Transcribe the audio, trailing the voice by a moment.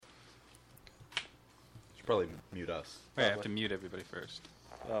Should probably mute us. Wait, I have to mute everybody first.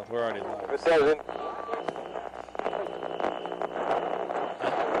 Oh, we're already live.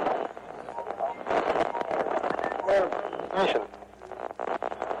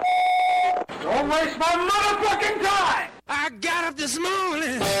 Don't waste my motherfucking time! I got up this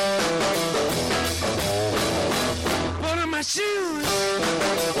morning, put on my shoes,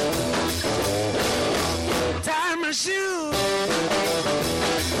 tied my shoes,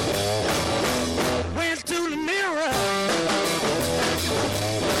 went to the mirror,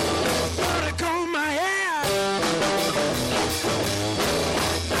 put a comb my hair,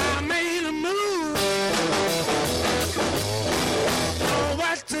 I made a move, know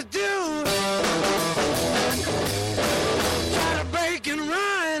what to do. And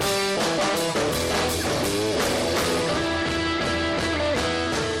run.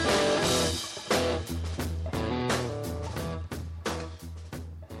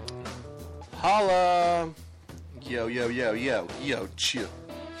 Holla! Yo, chill.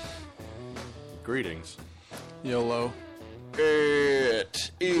 Greetings. YOLO.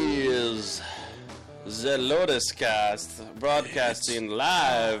 It is the Lotus Cast, broadcasting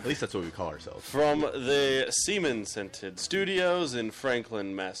live At least that's what we call ourselves. from the Semen-scented studios in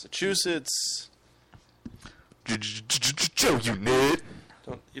Franklin, Massachusetts. Joe, you nerd.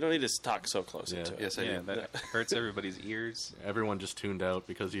 You don't need to talk so close into it. Yes, I Yeah, do. that hurts everybody's ears. Everyone just tuned out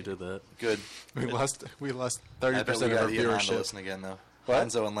because you did that. Good. We lost I 30% bet we of our got Ian to viewership. listen again, though. What?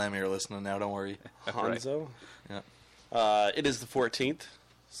 Hanzo and Lammy are listening now, don't worry. Hanzo? Yeah. It is the 14th,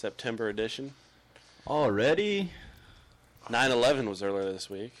 September edition. Already? 9/11 was earlier this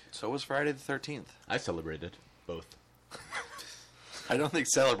week. So was Friday the 13th. I celebrated both. I don't think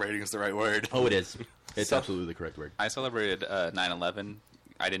celebrating is the right word. Oh, it is. It's So- absolutely the correct word. I celebrated 9/11.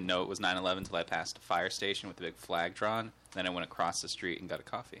 I didn't know it was 9/11 until I passed a fire station with a big flag drawn. Then I went across the street and got a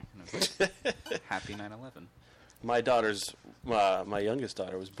coffee. And I was like, happy 9/11. My youngest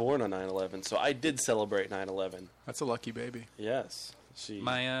daughter was born on 9/11, so I did celebrate 9/11. That's a lucky baby. Yes. She.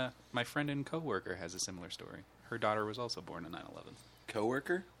 My friend and coworker has a similar story. Her daughter was also born on 9/11.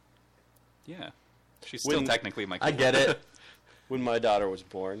 Coworker? Yeah. She's still When- technically my I coworker. get it. When my daughter was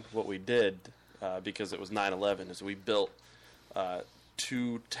born, what we did, because it was 9/11, is we built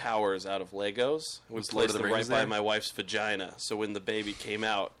 2 towers out of Legos. We Was Lord placed of the them right Rings by there? my wife's vagina, so when the baby came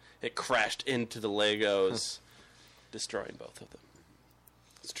out, it crashed into the Legos, destroying both of them.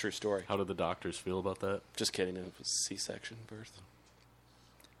 It's a true story. How did the doctors feel about that? Just kidding, it was C-section birth.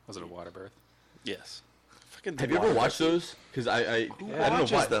 Was it a water birth? Yes. Fucking Have you ever watched those? Because I don't know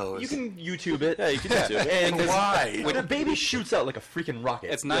watches why. those? You can YouTube it. Yeah, you can do it. And Why? When a baby shoots out like a freaking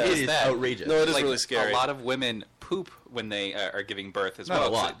rocket, It's not it just is that. outrageous. No, it is Like, really scary. A lot of women poop when they are giving birth as Not well.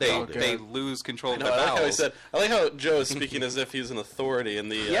 a lot. They, Oh, they God. lose control of No, their I like how he bowels. said. I like how Joe is speaking as if he's an authority in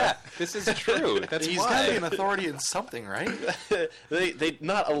the. Yeah, this is true. That's He's got to be why. an authority in something, right? they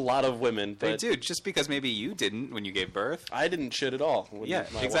not a lot of women, They but do, just because maybe you didn't when you gave birth. I didn't shit at all when Yeah,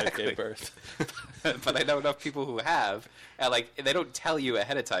 my exactly. wife gave birth. But I know enough people who have. And like, they don't tell you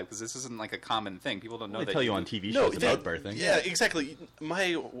ahead of time because this isn't like a common thing. People don't know They that tell you on TV No, shows they- about birthing. Yeah, exactly.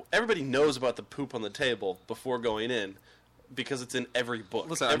 Everybody knows about the poop on the table before going in because it's in every book.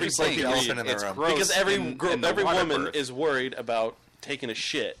 Listen, I'm every just book saying, you the read. elephant in the it's room. gross Because every in girl, the every water woman birth. is worried about taking a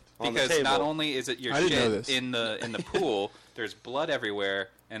shit on the Because table. not only is it your I didn't know shit this. in the pool, there's blood everywhere,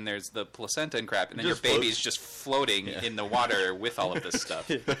 and there's the placenta and crap, and then Just your baby's floats. just floating in the water with all of this stuff.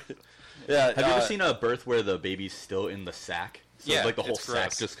 yeah, Have you ever seen a birth where the baby's still in the sack? So Yeah, like the whole it's sack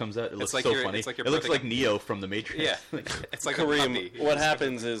gross. just comes out. It looks like so you're- funny. it's like you're It looks birthing like a- Neo from the Matrix. Yeah, it's like a Kareem, puppy. You what just have to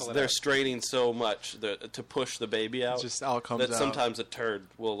happens is pull it they're out. straining so much to push the baby out It just all comes that out. sometimes a turd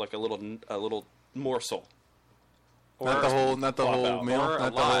will like a little morsel. Not the whole Flop meal. out. Or a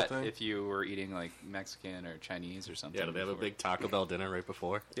Not the whole lot thing. if you were eating like Mexican or Chinese or something. Yeah, do they have a before. big Taco Bell dinner right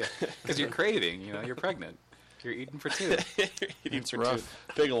before? Yeah, because you're craving. You're pregnant. You're eating for two. Eating It's for rough.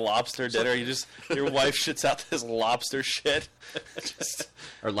 two. Big lobster dinner. Your wife shits out this lobster shit. Just,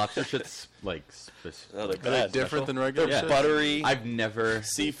 Are lobster shits like oh, they're Are they bad. different than regular They're shit? buttery, I've never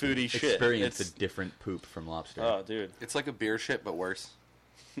seafoody shit. experienced It's, a different poop from lobster. oh, dude. It's like a beer shit, but worse.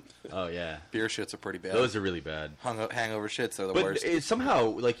 Oh yeah, Beer shits are pretty bad. those are really bad. Hangover shits are the But worst. it's somehow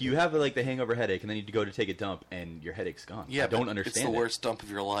like you have like the hangover headache, and then you go to take a dump, and your headache's gone. Yeah, I don't but understand. It's the it. worst dump of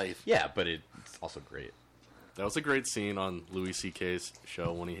your life. Yeah, but it's also great. That was a great scene on Louis C.K.'s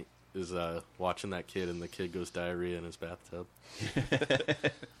show when he is watching that kid and the kid goes diarrhea in his bathtub.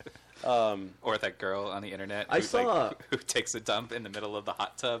 Or that girl on the internet I saw- who takes a dump in the middle of the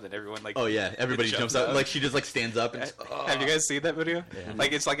hot tub and everyone like Oh yeah, everybody jumps up. Like she just like stands up and Have you guys seen that video? Yeah.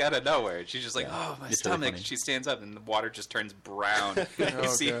 Like it's like out of nowhere. She's just like, oh my It's really stomach. funny. She stands up and the water just turns brown. You Oh,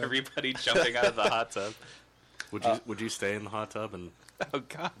 see God. everybody jumping out of the hot tub. Would you stay in the hot tub and Oh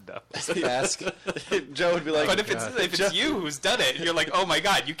God, no. Ask. Joe would be like, But if it's you who's done it, you're like, oh my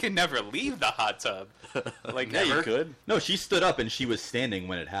God, you can never leave the hot tub. Like yeah, never. you could. No, she stood up and she was standing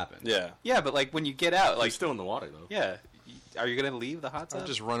when it happened. Yeah. Yeah, but like when you get out, like like still in the water though? yeah, are you gonna leave the hot tub? I'd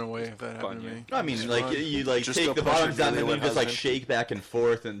just run away if that happened to you. me. No, I mean, like run. you like Just take go the push your bottoms down and then you newlywed just like husband. shake back and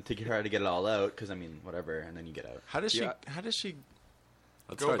forth and to try to get it all out. Because I mean, whatever, and then you get out. How does she? Yeah. How does she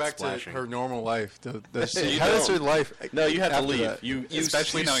Let's go start back splashing. to her normal life? You How does her don't. life? No, you have to after leave. that? You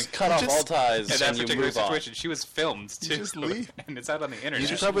Especially knowing- cut off just- all ties in that and you particular move on. situation, she was filmed too. just leave. And it's out on the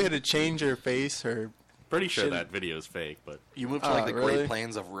internet. You probably had to change her face. Her Pretty sure Shit. that video is fake, but You moved to like the really? Great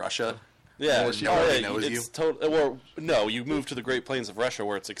Plains of Russia. Yeah, Where she already knows it's or no, you move to the Great Plains of Russia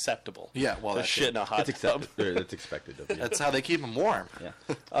where it's acceptable. Yeah, well, to that's shit it. in a hot It's tub. accepted. It's expected of you. That's how they keep them warm. Yeah.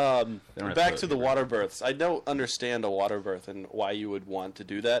 They don't have Back toilet to the paper. water births. I don't understand a water birth and why you would want to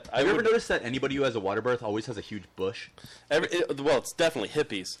do that. Have you ever noticed that anybody who has a water birth always has a huge bush? Well, it's definitely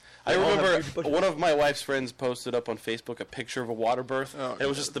hippies. I They all have remember huge bushes. one of my wife's friends posted up on Facebook a picture of a water birth. Oh, and it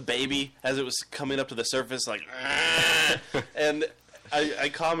was just the baby as it was coming up to the surface, like, and I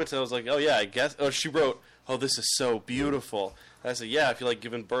commented. I was like, "Oh yeah, I guess." Oh, she wrote, "Oh, this is so beautiful." And I said, "Yeah, if you like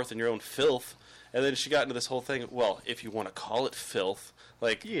giving birth in your own filth." And then she got into this whole thing. Well, if you want to call it filth,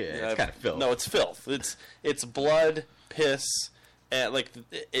 like Yeah, it's kinda filth. No, it's filth. It's blood, piss. And like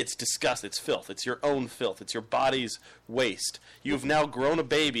it's disgust, it's filth. It's your own filth. It's your body's waste. You've now grown a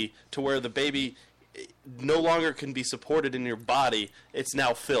baby to where the baby no longer can be supported in your body. It's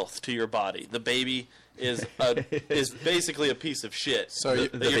now filth to your body. The baby is basically a piece of shit. So you-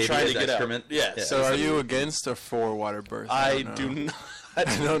 that the you're baby trying is to get excrement? out. Yes. Yeah. So are you against or for water birth? I don't do know. not. I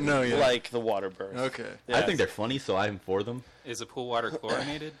don't know yet. Like the water birth. Okay. Yeah. I think they're funny, so I'm for them. Is the pool water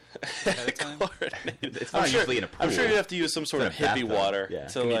chlorinated ahead of time? It's I'm not sure, usually in a pool. I'm sure you have to use some sort of It's in a hippie bathtub. water. Yeah.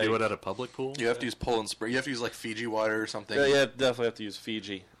 To can like, you do it at a public pool? You have to use pull and spray. You have to use like Fiji water or something. Yeah, you definitely have to use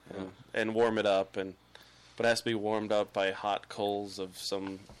Fiji and warm it up, but it has to be warmed up by hot coals of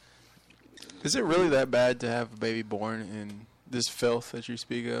some. Is it really that bad to have a baby born in this filth that you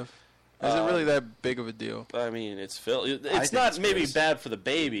speak of? Is it really that big of a deal? I mean, it's It's think not it's maybe gross. bad for the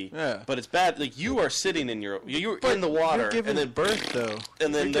baby, Yeah. but it's bad. Like you are sitting in you're in the water, You're giving and then birth, though.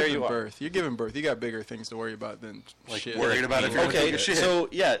 and then You're there giving you are. birth. You're giving birth. You got bigger things to worry about than Like shit. worried about if you're gonna take Okay, a shit. so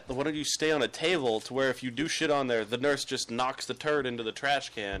yeah, why don't you stay on a table to where if you do shit on there, the nurse just knocks the turd into the trash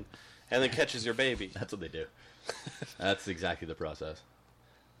can, and then catches your baby. That's what they do. That's exactly the process.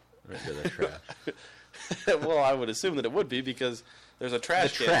 Right to the trash. Well, I would assume that it would be because there's a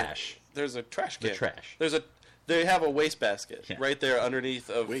trash The can. trash. There's a trash The can. trash. They have a wastebasket Yeah. right there underneath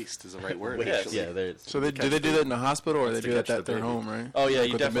of. Waste is the right word. Wait, Yes. yeah, there's. So do they do that in the hospital, or That's they to do that catch at the their baby. home, right? Oh yeah, Like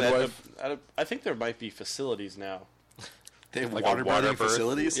you with the definitely. midwife? I think there might be facilities now. They have Like a water water birthing birth?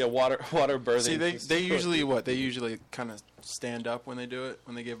 facilities. Yeah, water birthing. See, they facilities. usually what? They usually kind of stand up when they do it,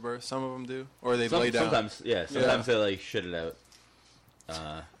 when they give birth. Some of them do, or they lay down. Sometimes, yeah. Sometimes they like shit it out.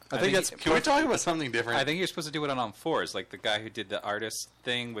 I think that's. Can we talk about something different? I think you're supposed to do it on all fours, like the guy who did the artist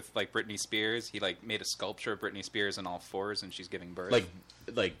thing with like Britney Spears. He like made a sculpture of Britney Spears on all fours, and she's giving birth.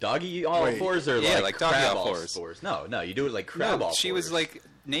 Like doggy all Wait. fours or Yeah, like like doggy crab all all fours. No, you do it like crab no, all she fours. was like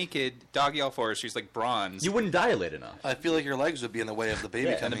naked, doggy all fours. She's like bronze. You wouldn't dilate enough. I feel like your legs would be in the way of the baby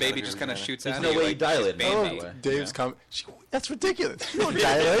Yeah, coming and the out baby of just your kind of vagina. shoots There's out. no of you, way like, you dilate she's it. Oh, Band-Aid. Dave's comment. That's ridiculous. You don't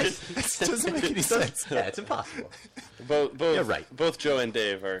dilate. That doesn't make any sense. Yeah, it's impossible. Both You're right. Both Joe and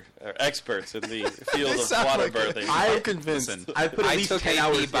Dave are experts in the field of Sound water like it. birthing. I'm convinced. Listen, I put at I least took 10 AP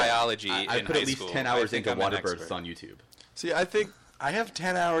hours biology I in put high at least school. 10 I hours think into I'm an water expert. births on YouTube. See, I think I have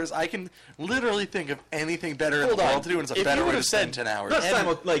 10 hours. I can literally think of anything better in Hold the on. world to do, and it's a If better you way to would've spend said- 10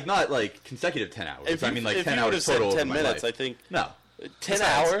 hours. Not like consecutive 10 hours. If I you- mean like if 10 you hours would've said total. 10 of my minutes, life. I think No. 10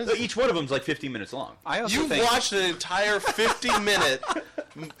 hours. Each one of them's like 15 minutes long. I also You've think watched an entire 50-minute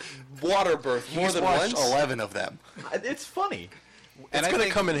water birth more He's than watched once. 11 of them. It's funny. it's I going to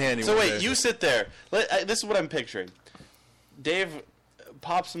think- come in handy. So one wait, day. you sit there. This is what I'm picturing. Dave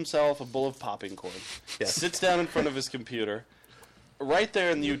pops himself a bowl of popping corn, sits down in front of his computer, right there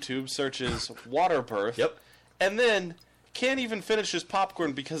in YouTube searches water birth, Yep. and then can't even finish his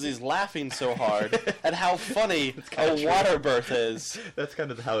popcorn because he's laughing so hard at how funny a water birth is. That's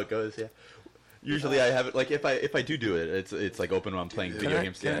kind of how it goes, yeah. Usually I have it like if I do it, it's like open when I'm playing video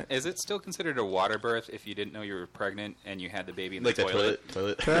games. Yeah. Is it still considered a water birth if you didn't know you were pregnant and you had the baby in the Like toilet?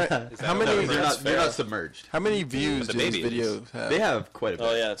 the toilet. How what many? that They're not submerged. How many views But do the these baby videos have? They have quite a bit.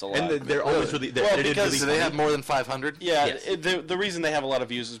 Oh, yeah, it's a lot. And they're always really. They're Well, edited because really Do they have funny. more than 500? Yeah, Yes. the reason they have a lot of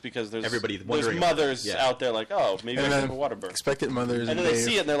views is because there's Everybody's wondering mothers about it. Yeah. out there like, oh, maybe I And should then have a water birth. expectant mothers. And then they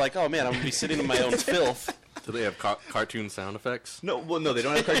see it and they're like, oh man, I'm going to be sitting in my own filth. Do they have cartoon sound effects? No, well, no, they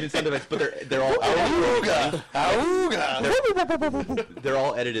don't have cartoon sound effects, but they're all they're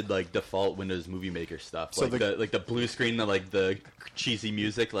all edited like default Windows Movie Maker stuff, So like the blue screen, the cheesy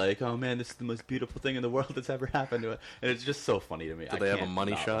music, like oh man, this is the most beautiful thing in the world that's ever happened to it, and it's just so funny to me. Do they have a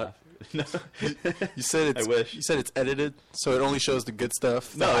money shot? No, You said it's. I wish. You said it's edited, so it only shows the good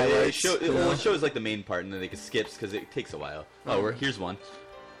stuff. no, the it highlights, shows like the main part, and then it skips because it takes a while. Oh, here's one.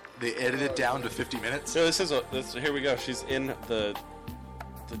 They edit it down to 50 minutes? So here we go. She's in the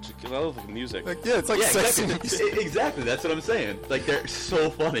music. Like, yeah, it's like Yeah, sexy. exactly. Exactly. That's what I'm saying. Like they're so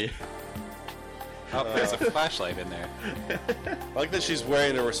funny. Oh, there's a flashlight in there. I like that she's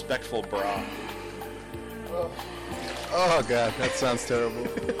wearing a respectful bra. Oh god, that sounds terrible.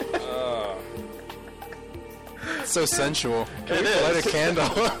 It's so sensual. It is. Light a candle.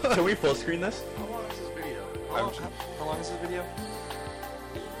 Can we full screen this? How long is this video? How long is this video?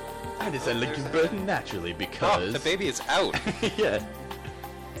 I decided to give birth naturally Oh, because the baby is out. yeah.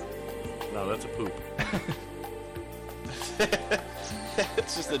 No, that's a poop.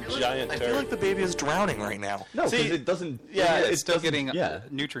 It's just a giant I turd. feel like the baby is drowning right now. No, because See, it doesn't. yeah, It's still doesn't- getting yeah.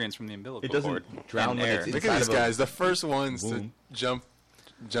 nutrients from the umbilical It doesn't cord drown and when air. it's Look inside at these of a guys, the first ones womb. to jump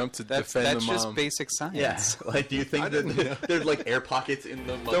to That's defend the just mom. basic science. Yeah. Like, do you think that there's like air pockets in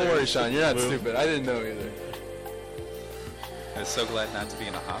the mother? Don't worry, Sean, you're not womb? stupid. I didn't know either. I was so glad not to be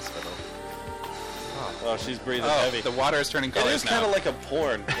in a hospital. Oh, she's breathing Oh, heavy. the water is turning It colors is kind now. of like a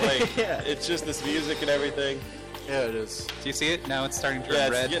porn. Like, Yeah. it's just this music and everything. Yeah, it is. Do you see it? Now it's starting to turn Yeah,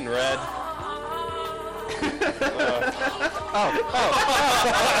 it's red. getting red.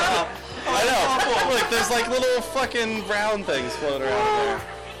 I know. Look, there's like little fucking brown things floating around there.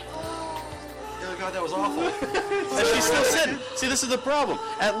 Oh god, that was awful. And she's still sitting. See, this is the problem.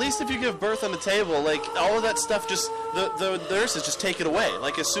 At least if you give birth on the table, like all of that stuff, just the nurses just take it away.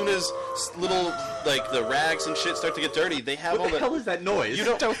 Like as soon as little like the rags and shit start to get dirty, they have What all the the. hell is that noise? You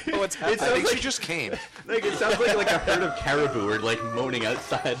don't know what's It happening. I sounds think like, she just came. like it sounds like a herd of caribou are like moaning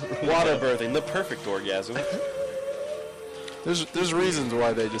outside. Water birthing, the perfect orgasm. There's reasons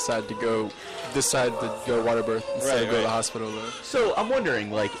why they decide to go water birth instead of go to right. the hospital though. So I'm wondering,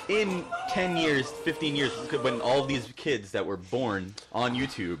 like, in 10 years, 15 years, when all these kids that were born on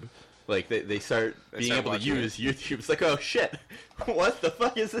YouTube, like, they start being start able to watching use YouTube, it's like, oh, shit, what the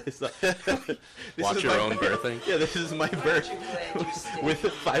fuck is this? This Watch is your my own birth. birthing. Yeah, this is my birth with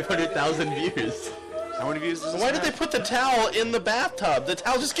 500,000 views. How many views does this Why did they have? put the towel in the bathtub? The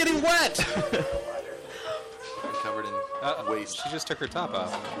towel's just getting wet. Covered in waste. She just took her top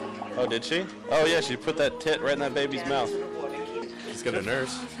off. Oh, did she? Oh yeah, she put that tit right in that baby's mouth. He's got a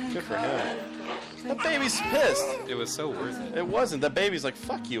nurse. Good for him. That baby's pissed. It was so worth it. It wasn't. That baby's like,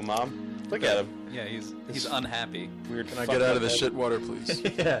 fuck you, mom. Look at him. Yeah, he's unhappy. Weird. Can I get out of the shit water, please?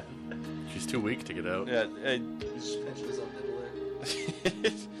 Yeah. She's too weak to get out. Yeah.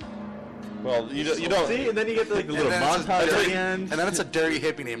 Well, you don't. See, and then you get the, like, the little And then it's a montage dirty- at the end. And then it's a dirty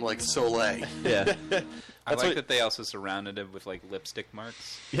hippie name like Soleil. Yeah. I like what- that they also surrounded it with like lipstick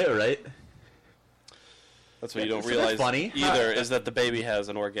marks. Yeah, right? That's what you don't So that's realize funny. either is that the baby has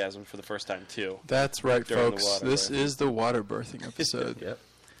an orgasm for the first time too. That's right, During the folks. water This birth. is the water birthing episode. Yep.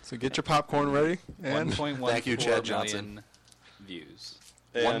 So get your popcorn ready and 1.14 Thank you, Chad million views.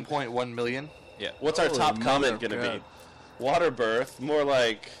 And 1.1 million. Yeah. what's our Holy top comment mother gonna of be? Water birth, more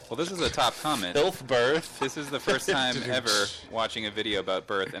like Well, this is a top comment. filth birth. This is the first time ever watching a video about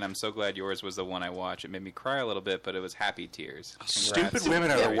birth, and I'm so glad yours was the one I watched. It made me cry a little bit, but it was happy tears. Stupid Congrats. women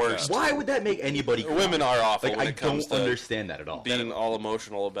are There the you go. worst. Why would that make anybody cry? Women are awful Like, when I it comes don't to understand that at all. being all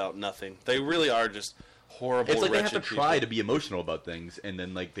emotional about nothing. They really are just horrible. It's like they have wretched to try people. to be emotional about things, and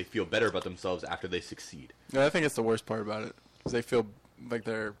then like they feel better about themselves after they succeed. Yeah, I think it's the worst part about it. 'Cause they feel like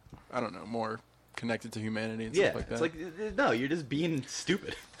they're, I don't know, more connected to humanity and Yeah, stuff like that. it's like no, you're just being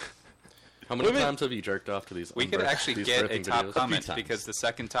stupid. How many Women- times have you jerked off to these? We could actually these get a birthing top videos? comment times. because the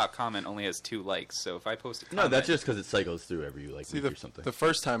second top comment only has 2 likes. So if I post a No, comment, that's just because it cycles through every like See, week or something. the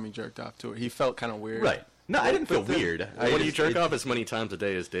first time he jerked off to it, he felt kind of weird. Right. No, I didn't feel But then- weird. When you just- jerk it- off as many times a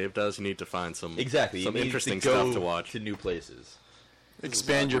day as Dave does, you need to find some exactly some you need interesting to go stuff to watch. to new places.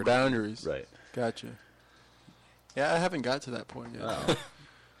 Expand your boundaries. Right. Gotcha. Yeah, I haven't got to that point yet. Oh,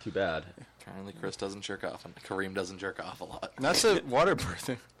 too bad. Apparently, Chris doesn't jerk off, and Kareem doesn't jerk off a lot. Not to water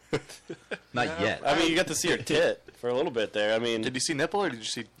birthing. Not yet. I mean, you got to see her tit for a little bit there. I mean, Did you see nipple or did you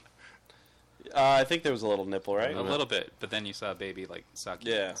see? I think there was a little nipple, right? A little bit, but then you saw a baby like suck.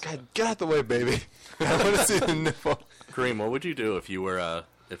 Yeah. God, get out the way, baby. I want to see the nipple. Kareem, what would you do if you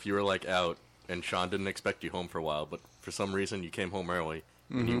were like out and Sean didn't expect you home for a while, but for some reason you came home early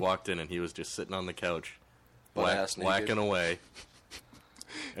and you walked in and he was just sitting on the couch, Butt-ass naked. whacking away,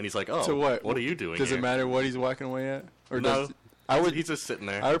 and he's like, "Oh, So what? What are you doing? Does here? it matter what he's walking away at? Or No, does, he's just sitting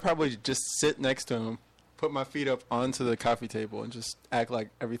there. I would probably just sit next to him, put my feet up onto the coffee table, and just act like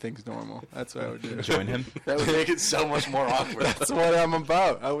everything's normal. That's what I would do. Join him. That would make it so much more awkward. That's what I'm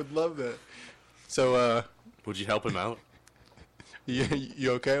about. I would love that. So, Would you help him out?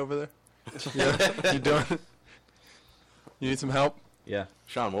 you okay over there? You doing? You need some help? Yeah.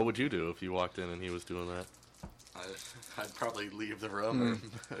 Sean, what would you do if you walked in and he was doing that? I'd probably leave the room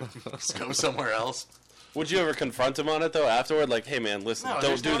or just go somewhere else. Would you ever confront him on it though afterward? Like, hey man, listen, don't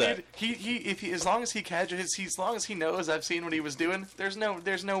there's do no that. need- as long as he catches, as long as he knows I've seen what he was doing. There's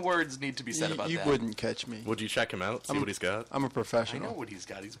no words need to be said about You that. wouldn't catch me. Would you check him out, see what he's got? I'm a I professional. know what he's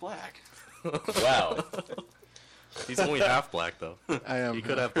got. He's black. Wow. He's only half black though. I am. He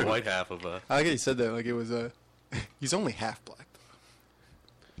could have the white half of I like how you said that like it was a. He's only half black.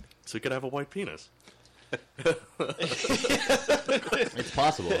 so he could have a white penis. It's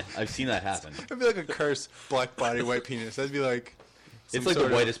possible. I've seen that happen. That'd be like a cursed black body, white penis. That'd be like. It's like the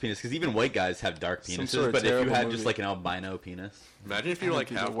whitest penis, because even white guys have dark Some penises, sort of but if you terrible had movie. just like an albino penis, Imagine if you're like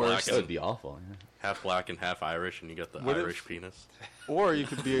be the half worst. black that would and be awful. Yeah. half black and half Irish, and you got the What if- Irish penis. Or you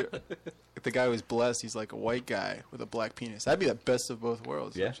could be, if the guy was blessed, he's like a white guy with a black penis. That'd be the best of both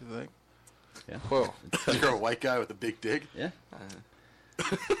worlds, Yeah. don't you think? Yeah. Whoa. You're a white guy with a big dick. Yeah.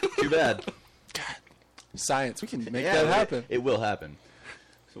 Too bad. Science. We can make Yeah, that happen. It will happen.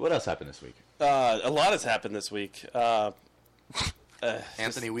 So what else happened this week? A lot has happened this week.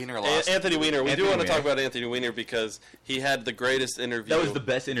 Anthony Weiner lost. Anthony Weiner. We Anthony do want to talk Weiner. about Anthony Weiner because he had the greatest interview That was the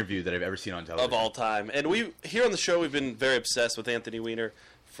best interview that I've ever seen on television. of all time. And we here on the show we've been very obsessed with Anthony Weiner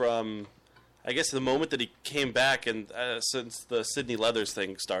from, I guess, the moment that he came back and since the Sydney Leathers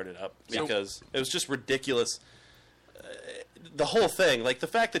thing started up, because it was just ridiculous. The whole thing, like the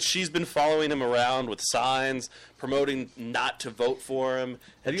fact that she's been following him around with signs promoting not to vote for him.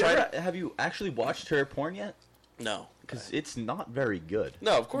 Have you actually watched her porn yet? No. Because it's not very good.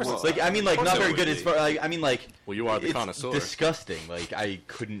 No, of course it's Like not. I mean, like course not it very would good be. as far. Like, I mean, like. Well, you are the it's connoisseur. Disgusting. Like I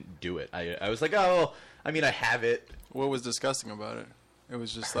couldn't do it. I was like, oh, I mean, I have it. What was disgusting about it? It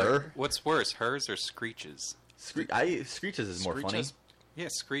was just Her like. What's worse, hers or Screech's? Screeches is more funny. Screeches? Yeah,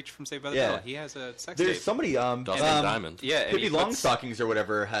 Screech from Saved by the Yeah. Bell. He has a sex There's tape. somebody Dustin Diamond. Yeah, and Pippi he puts- Longstockings or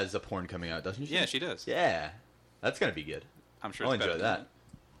whatever has a porn coming out, doesn't she? Yeah, she does. Yeah, that's gonna be good. I'm sure I'll it's better enjoy than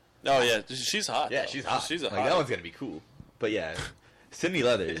that. Oh yeah, she's hot. Yeah, though. she's hot. She's a like hot. that one's gonna be cool. But yeah, Sydney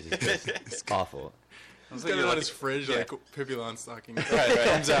Leathers is just awful. He's got it on his fridge like Pippi Longstocking. Right.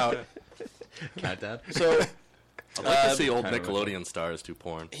 Comes out. Countdown. So I'd like to see old Kinda Nickelodeon stars do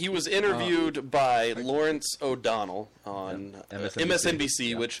porn. he was interviewed by Lawrence O'Donnell on MSNBC,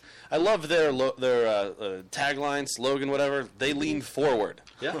 MSNBC, which I love their tagline, slogan, whatever. They lean forward,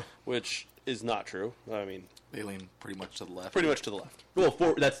 Yeah. which is not true. I mean, They lean pretty much to the left. pretty much to the left. Well,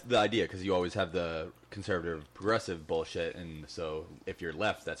 that's the idea because you always have the conservative progressive bullshit, and so if you're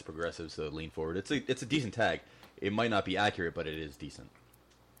left, that's progressive. So lean forward. It's a decent tag. It might not be accurate, but it is decent.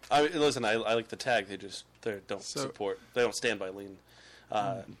 I mean, listen, I like the tag. They don't So- support. They don't stand by lean.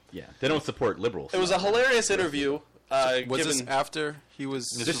 Yeah, they don't support liberals. It was a hilarious interview. Was given, this after he was?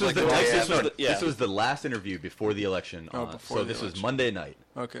 This was like the the day this after was the- yeah. this was the last interview before the election. Oh, before so the this was election. Monday night.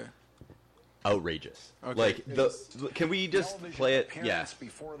 Okay. Outrageous. Okay. Like can we just play it? Yeah. Appearance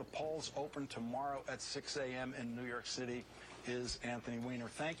before the polls open tomorrow at 6 a.m. in New York City is Anthony Weiner.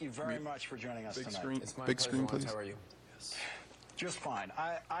 Thank you very much for joining us Big tonight. screen. Big screen, please. How are you? Just fine.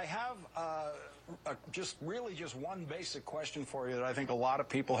 I have just one basic question for you that I think a lot of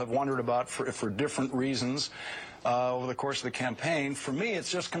people have wondered about for different reasons over the course of the campaign. For me, it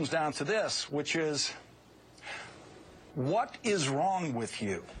just comes down to this, which is, what is wrong with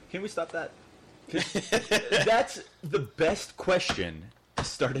you? Can we stop that? That's the best question to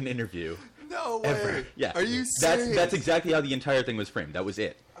start an interview No way. ever. Yeah. Are you serious? That's exactly how the entire thing was framed. That was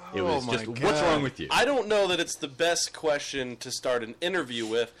it. It Oh was my just, what's God. wrong with you? I don't know that it's the best question to start an interview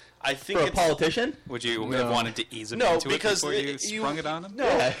with. I think For a it's politician? Would you No. have wanted to ease him No, into because it before you you- sprung it on him? no.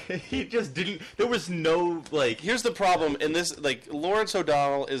 Yeah, he just didn't. There was no like. Here's the problem in this. Like, Lawrence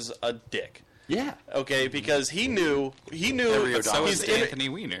O'Donnell is a dick. Yeah. Okay, because he knew But so he's is Anthony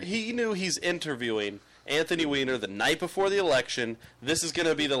Weiner. He knew he's interviewing Anthony Weiner the night before the election. This is going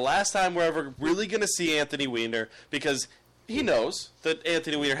to be the last time we're ever really going to see Anthony Weiner because he knows that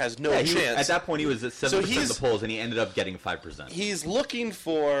Anthony Weiner has no Yeah, chance. at that point, he was at 7% of the polls, and he ended up getting 5%. He's looking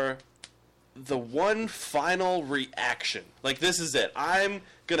for the one final reaction. Like, this is it. I'm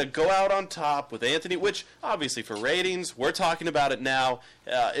going to go out on top with Anthony, which, obviously, for ratings, we're talking about it now.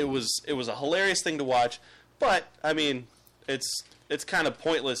 It was a hilarious thing to watch. But, I mean, it's kind of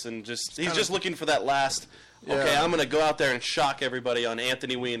pointless, and he's just looking for that last, okay, I'm going to go out there and shock everybody on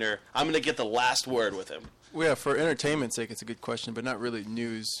Anthony Weiner. I'm going to get the last word with him. Well, yeah, for entertainment's sake, it's a good question, but not really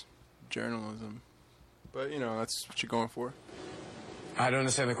news journalism. But, that's what you're going for. I don't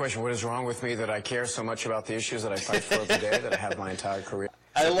understand the question. What is wrong with me that I care so much about the issues that I fight for every day, that I have my entire career?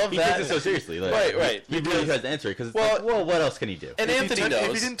 I love He that. takes it so seriously. Like, Right. He really tries to answer it, because Well, what else can he do? And Anthony knows.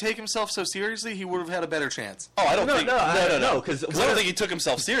 If he didn't take himself so seriously, he would have had a better chance. Oh, I don't think... No. Because I don't think he took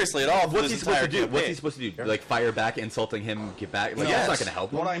himself seriously at all. What's he supposed to do? What's he supposed to do? Like, fire back, insulting him, get back? Like, that's not going to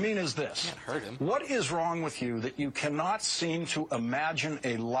help him. What I mean is this. Can't hurt him. What is wrong with you that you cannot seem to imagine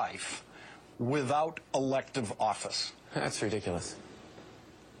a life without elective office? That's ridiculous.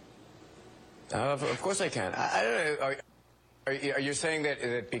 Of course I can. I don't know. Are you saying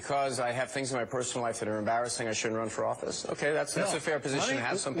that because I have things in my personal life that are embarrassing, I shouldn't run for office? Okay, that's a fair position to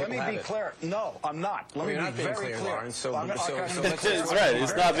have. Some people have Let me be clear. No, I'm not. Let me be very clear. Lawrence, so That's right.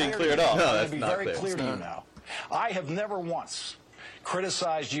 It's not being clear at all. No, I'm that's going to be not very clear to you now. I have never once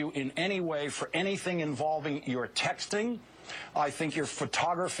criticized you in any way for anything involving your texting. I think your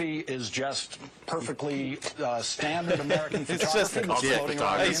photography is just perfectly standard American photography. It's just a dick. Floating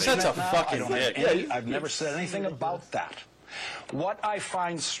around the He's such a internet now. fucking I don't have dick. I've never said anything about that. What I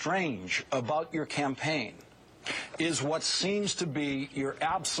find strange about your campaign is what seems to be your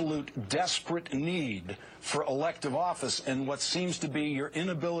absolute desperate need for elective office and what seems to be your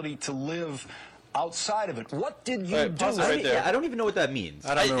inability to live outside of it. What did you do? I don't even know what that means.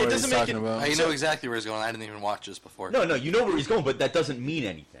 I don't know what he's talking about. You know exactly where he's going. I didn't even watch this before. No, you know where he's going, but that doesn't mean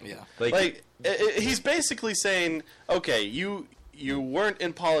anything. Yeah. Like he's basically saying, okay, you weren't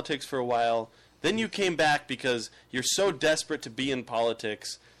in politics for a while, then you came back because you're so desperate to be in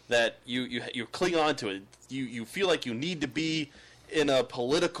politics that you cling on to it. You feel like you need to be in a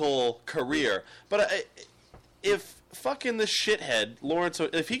political career. But if fucking this shithead Lawrence,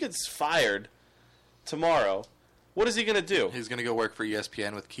 if he gets fired tomorrow, what is he going to do? He's going to go work for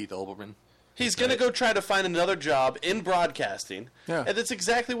ESPN with Keith Olbermann. He's going to go try to find another job in broadcasting, Yeah. and that's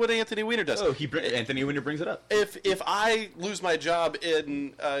exactly what Anthony Weiner does. Oh, Anthony Weiner brings it up. If I lose my job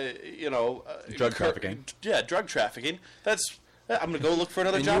in Drug trafficking. Drug trafficking. I'm going to go look for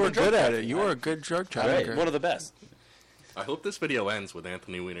another And job. you were in drug good at it. trafficking. You were a good drug trafficker. One of the best. I hope this video ends with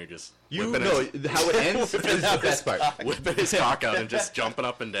Anthony Weiner just How whipping it ends is the best part. whipping his cock out and just jumping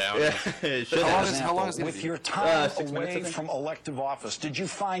up and down. It should have. How long is it? With your time 6 minutes, I away think. from elective office, did you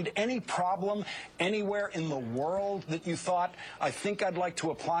find any problem anywhere in the world that you thought, I think I'd like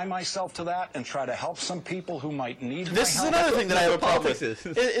to apply myself to that and try to help some people who might need This is my help? another thing that I have a problem with. Politics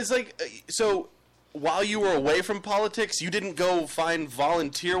is. It's like, so while you were away from politics, you didn't go find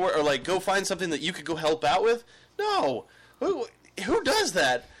volunteer work or like go find something that you could go help out with? No. Who does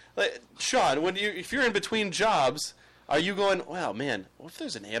that? Like, Sean, if you're in between jobs, are you going, wow, man, what if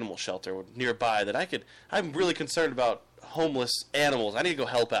there's an animal shelter nearby that I'm really concerned about homeless animals. I need to go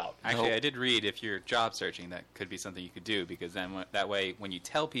help out. Actually, I did read if you're job searching, that could be something you could do, because then that way, when you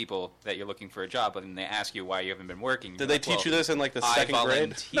tell people that you're looking for a job, but then they ask you why you haven't been working. Did they teach you this in like the second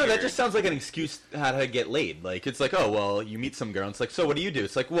grade? No, that just sounds like an excuse how to get laid. Like, it's like, oh, well, you meet some girl, and it's like, so what do you do?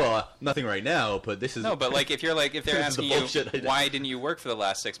 It's like, well, nothing right now, but this is... No, but like if they're This is asking the you, bullshit why didn't you work for the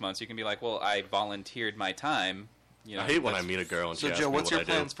last 6 months, you can be like, well, I volunteered my time. You know, I hate when I meet a girl and she So, asks Joe, me what's what your I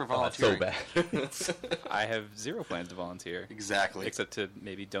do. plans for Oh, that's so volunteering? bad. I have zero plans to volunteer. Exactly. Except to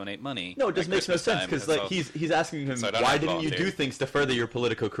maybe donate money. No, it just at makes no Christmas sense, time, because that's like all. he's asking him, So I don't why have to didn't you volunteer. do things to further your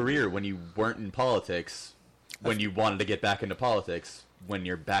political career when you weren't in politics, when you wanted to get back into politics, when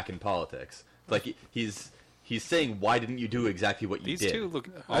you're back in politics? Like, he's saying, why didn't you do exactly what you These did? two look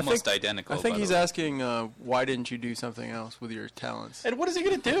almost identical. I think by he's the way. asking, why didn't you do something else with your talents? And what is he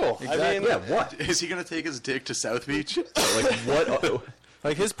going to do? Exactly. I mean, Yeah, what? Is he going to take his dick to South Beach? Like, what?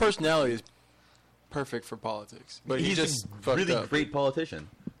 Like, his personality is perfect for politics, but He's he just a fucked really up. great politician.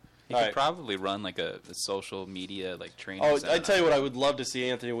 He All could right. probably run like a social media like training. Oh, I seminar. tell you what, I would love to see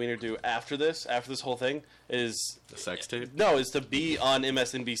Anthony Weiner do after this whole thing is The sex tape? is to be on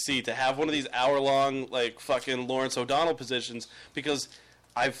MSNBC, to have one of these hour-long, like, fucking Lawrence O'Donnell positions, because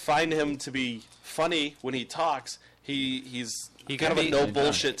I find him to be funny when he talks. He kind of a no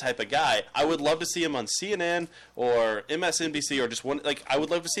bullshit type of guy. I would love to see him on CNN or MSNBC or just one. Like, I would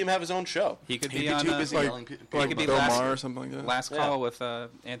love to see him have his own show. He could He'd be be on too busy like- yelling people. Like could be Bill last- Maher or something like that. Last call with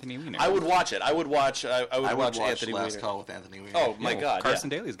Anthony Weiner. I would watch it. I would watch. I would I would watch watch Anthony Last Weiner. Call with Anthony Weiner. Oh my God! Carson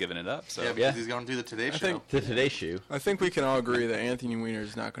Daly's giving it up. So Yeah, because he's going to do the Today Show. think- The Today Show. I think we can all agree that Anthony Weiner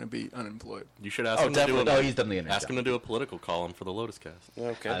is not going to be unemployed. You should ask Oh, him to do definitely. a, Oh, he's definitely in ask him to do a political column for the Lotus Cast.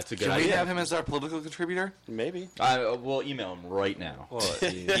 Okay, That's a good Can we idea. have him as our political contributor? maybe. We'll email him right now. well,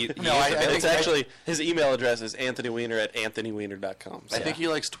 he No, I It's think actually his email address is anthonyweiner@anthonyweiner.com. I think he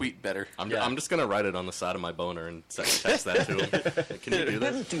likes tweet better. I'm just gonna write it on the side of my boner and text that to him. Can you do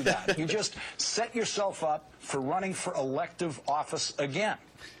this? Didn't do that. You just set yourself up for running for elective office again.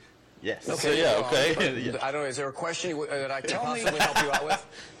 Yes. So yeah, okay. I don't know. Is there a question that I can Tell me- possibly help you out with?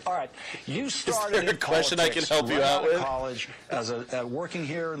 All right, you started there a in question I politics, can help you right out of with? college as working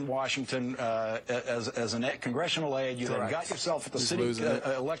here in Washington as a congressional aide. You then Correct. got yourself at the city losing it.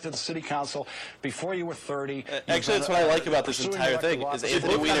 elected to city council before you were 30. Actually, that's what I like about this pursuing entire thing elective is office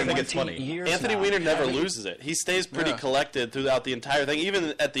Anthony for Weiner. 20 it's funny. years Anthony now. Weiner never Have you- loses it. He stays pretty Yeah. collected throughout the entire thing,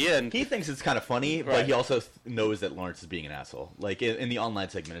 even at the end. He thinks it's kind of funny, Right. but he also knows that Lawrence is being an asshole. Like in the online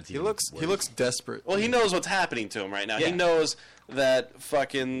segment, it's He even looks worse. desperate. Well, he knows what's happening to him right now. He Yeah. knows that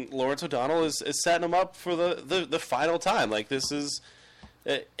fucking Lawrence O'Donnell is setting him up for the final time. Like, this is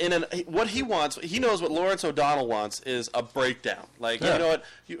what he wants. He knows what Lawrence O'Donnell wants is a breakdown. Like, Yeah. you know what?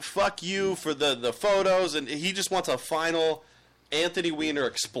 Fuck you for the photos, and he just wants a final Anthony Weiner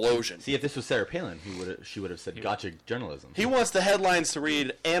explosion. See, if this was Sarah Palin, she would have said, "Gotcha, journalism." He wants the headlines to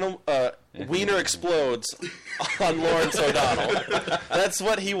read Weiner explodes on Lawrence O'Donnell. That's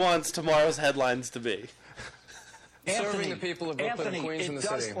what he wants tomorrow's headlines to be. Serving the people of Brooklyn and Queens in the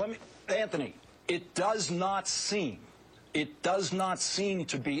city. Anthony, it does not seem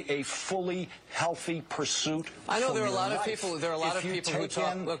to be a fully healthy pursuit. I know for there are a your lot of life. people. There are a lot of If you people who take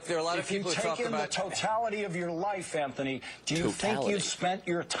talk. in- Look, there are a lot of people who talk If you take in about. the totality of your life, Anthony, do you think Totality. you've spent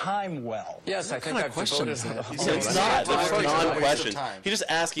your time well? Yes, I think kind of I've question devoted. is that? It's not. They're It's like a non-questions. waste of time. He's just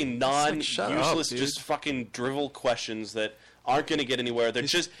asking shut up, useless, dude. just fucking drivel questions that aren't going to get anywhere.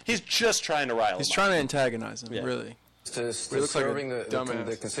 He's just trying to rile He's him up. trying to antagonize him, Yeah. really. to looks like a serving the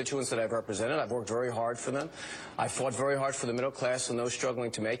dumbass. constituents that I've represented. I've worked very hard for them. I fought very hard for the middle class and those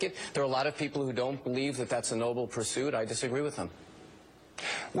struggling to make it. There are a lot of people who don't believe that that's a noble pursuit. I disagree with them.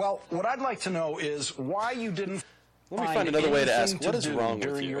 Well, what I'd like to know is why you didn't. Let me find another way to ask, anything what is do wrong with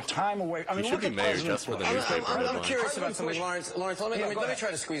during you? your time away? I mean, should look be at mayor President just for the Bush. newspaper I'm headline. curious about something, Lawrence. Let me go ahead.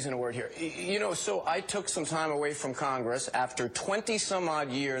 try to squeeze in a word here. You know, so I took some time away from Congress after 20 some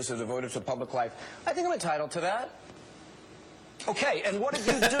odd years of devoted to public life. I think I'm entitled to that. Okay, and what did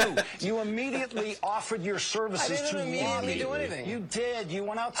you do? You immediately offered your services I didn't to immediately lobby. do anything. You did. You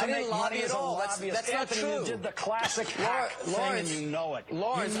went out to I didn't make lobby money at as a all. lobbyist. That's not Anthony, true. You did the classic hack thing, and you know it.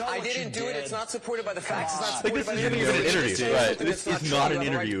 Lawrence, you know I what you didn't do it. did. It's not supported by the facts. It's not Like, supported This by the isn't even an evidence. interview. Right. This is true. not You an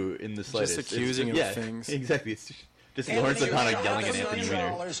have a right- interview in the slightest. It's accusing him of yeah, things. Exactly. It's just Anthony, Lawrence you O'Donnell spent yelling at $500 Anthony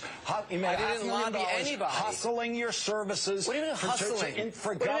million, Weiner. you made I didn't $500 million lobby anybody. hustling your services. What do you mean for- hustling? for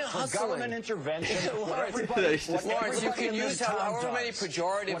What do you mean for hustling? government intervention. what Lawrence, everybody- what Lawrence, you everybody can in use this town however many does.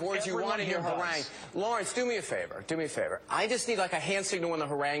 pejorative What words you everyone want in your here does. harangue. Lawrence, do me a favor. Do me a favor. I just need like a hand signal when the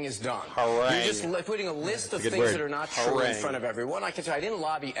harangue is done. Harangue. You're just putting a list of a good things word. that are not true in Harangue. front of everyone. I can tell you, I didn't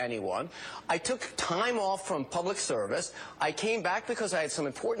lobby anyone. I took time off from public service. I came back because I had some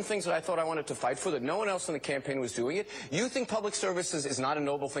important things that I thought I wanted to fight for that no one else in the campaign was doing it. You think public services is not a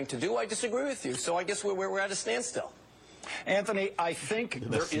noble thing to do? I disagree with you. So I guess we're at a standstill. Anthony, I think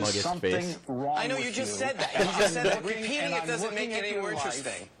there is smuggest something face. wrong I know with you just you. said that. And You just said I'm that. looking- Repeating and it I'm doesn't looking make it at any your more life.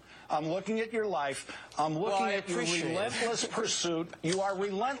 interesting. I'm looking at your life. I'm looking I at your appreciate it. relentless pursuit. You are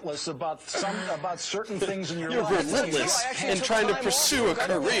relentless about certain things in your You're life. relentless I actually in took trying to time pursue a off from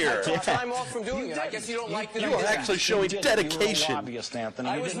government. career. I took time off from doing it. I guess you don't like that I You are did that. actually showing You dedication. were a lobbyist, Anthony.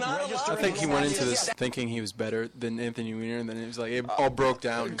 I You was didn't not a register I think he as a went into lobbyist. this thinking he was better than Anthony Weiner, and then it was like it all broke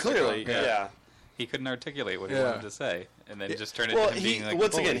down. He was like, Clearly, oh, yeah. he couldn't articulate what he Yeah. wanted to say, and then just turned it Well, into him being like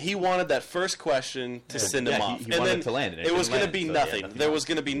once a bully. again, he wanted that first question to send him Yeah, off, he and wanted then it to land, and it was didn't going to be land, so, yeah, nothing. nothing There else. was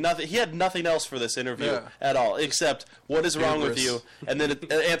going to be nothing. He had nothing else for this interview Yeah. at all, except what is wrong with Hubris. you. And then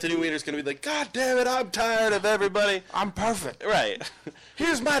Anthony Weiner's going to be like, "God damn it, I'm tired of everybody. I'm perfect. Right.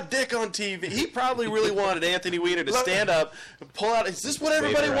 Here's my dick on TV." He probably really wanted Anthony Weiner to stand up, pull out. Is this what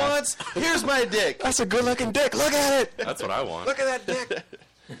everybody her ass. wants? Here's my dick. That's a good-looking dick. Look at it. That's what I want. Look at that dick.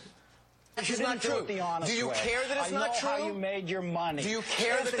 That's You not didn't do true. it the honest Do you way. care that it's not true? I know how you made your money. Do you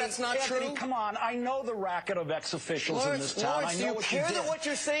care that that's not Anthony, true? come on. I know the racket of ex-officials in this town. Lawrence, I do know you what care you that did. what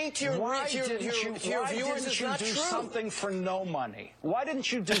you're saying to your Why viewers didn't is you not do true? something for no money? Why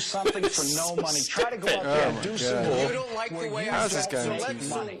didn't you do something for no money? Try to go out there and do some God. You work don't like the where way you I How's this said. guy So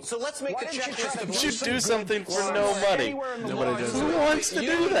making let's make Why the didn't you try checklist to of do You do some something good for work no money. anywhere in the Nobody world does Who wants to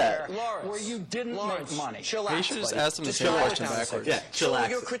do that? Lawrence, where you didn't make money? Chill out. You should just buddy. ask them the Just same chill out question now a backwards. second. Yeah, chillax. So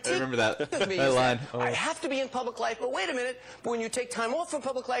your critique I remember that. of me That is line. that I have to be in public life, but wait a minute. When you take time off from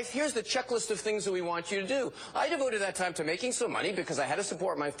public life, here's the checklist of things that we want you to do. I devoted that time to making some money because I had to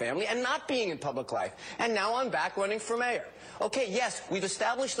support my family and not being in public life. And now I'm back running for mayor. Okay, yes, we've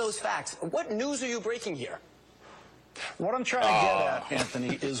established those facts. What news are you breaking here? What I'm trying to get at,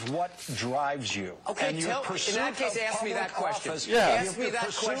 Anthony, is what drives you. Okay, and your in pursuit that case, of ask me that public question. office, Ask me your that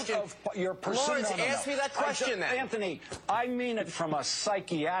pursuit question. Your pursuit, Lawrence, no, no, no. ask me that question then. Anthony, I mean it from a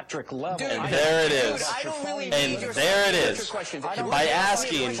psychiatric level. Dude, And there it is. Dude, I don't really And need your there it psychiatric is. questions. I don't- By You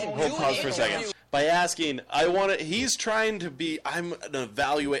ask me a asking, question, hold you pause for a answer second. you. By asking, he's trying to be, I'm going to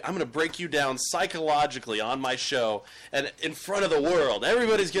evaluate, I'm going to break you down psychologically on my show and in front of the world.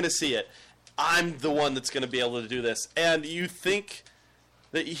 Everybody's going to see it. I'm the one that's going to be able to do this. And you think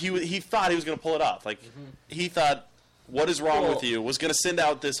that he thought he was going to pull it off. Like, he thought, what is wrong with you? Was going to send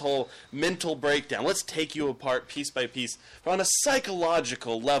out this whole mental breakdown. Let's take you apart piece by piece on a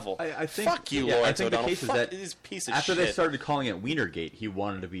psychological level. I think, Fuck you, yeah, Lawrence I think O'Donnell. the case is Fuck that this piece of after shit. they started calling it Wienergate, he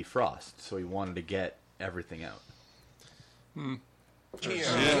wanted to be Frost, so he wanted to get everything out. Here.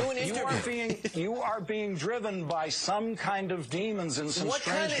 You are being driven by some kind of demons in some What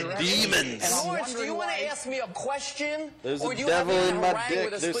strange kind of direction. demons? And I'm Lawrence, do wondering you want why- to ask me a question? There's or a do you have devil me in my harangue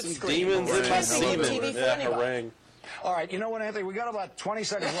dick. with a There's split some screen? demons You in my can't be on semen. TV for Yeah, anybody. harangue. All right, you know what, Anthony? We got about 20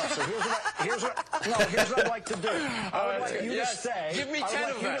 seconds left. So here's what I'd like to do. I would like you to stay. Give me 10 I'd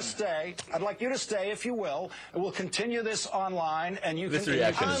of like you them. to stay. I'd like you to stay, if you will. And we'll continue this online, and you This can.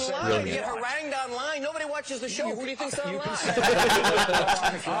 reaction is Online, brilliant. you get harangued online. Nobody watches the show. Who do you think's You online? can stay.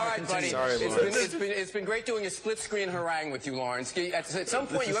 If you All want right, to buddy. continue. It's been great doing a split screen harangue with you, Lawrence. At some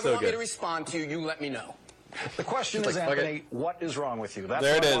point, you is ever so want me good. to respond to you, you let me know. The question is, Anthony, what is wrong with you? That's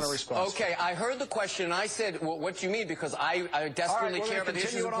There what it I want is. to respond to. Okay, I heard the question, and I said, well, what do you mean? Because I All right, desperately we're care going about to the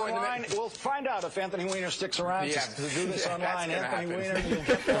issues continue it important to online. me. We'll find out if Anthony Weiner sticks around Yeah. to do this That's online. gonna Anthony happen. Weiner, you'll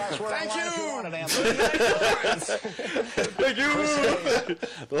get the last word Thank online if you you. want it, Anthony. Thank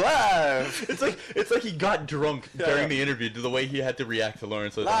you. Live. It's like he got drunk during the interview to the way he had to react to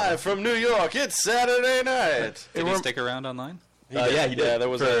Lawrence O'Donnell. Live from New York. It's Saturday night. Did he stick around online? Yeah, he did. Yeah, there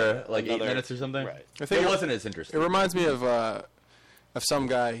was for like 8 another- minutes or something. Right. I think it wasn't as It interesting. reminds me of some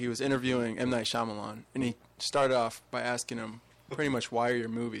guy. He was interviewing M. Night Shyamalan, and he started off by asking him pretty much, why are your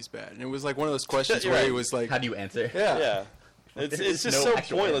movies bad? And it was like one of those questions You're where he right. was like, How do you answer? yeah. Yeah. It's There's just no so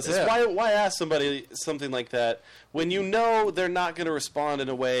actual pointless. answer. It's Yeah. why ask somebody something like that when you know they're not going to respond in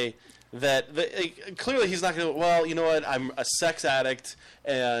a way that clearly he's not going to. Well, you know what? I'm a sex addict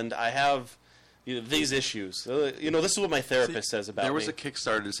and I have these issues. This is what my therapist says about There was me. a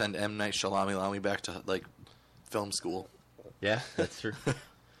Kickstarter to send M. Night Shyamalan back to like film school. Yeah, that's true.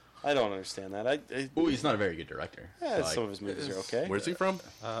 I don't understand that. Ooh, he's not a very good director. Yeah, So some of his movies are okay. Where's he from?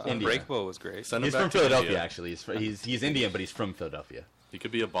 India. Unbreakable was great. Send him He's back from to Philadelphia, India. actually. He's Indian, but he's from Philadelphia. He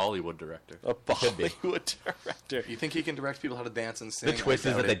could be a Bollywood director. A Could be. Bollywood director. You think he can direct people how to dance and sing? The twist I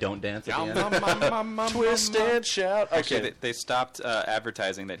is that doubt they it. don't dance at the end. Twist and shout. Actually, Okay. they stopped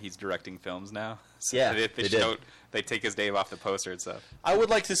advertising that he's directing films now. So Yeah, they they just did. don't. They take his name off the poster and stuff. I would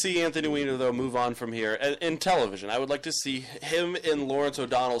like to see Anthony Weiner, though, move on from here. In television, I would like to see him in Lawrence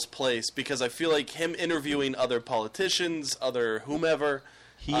O'Donnell's place because I feel like him interviewing other politicians, other whomever,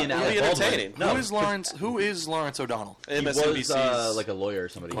 He and would Alec be Baldwin. entertaining. No, Who is Lawrence O'Donnell? he MSNBC's. was like a lawyer or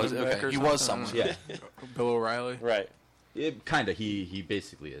somebody. Was, okay, he was someone. Yeah, Bill O'Reilly. Right. kind of. He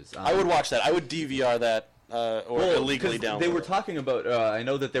basically is. I would watch that. I would DVR that or illegally 'cause download They were it. talking about. I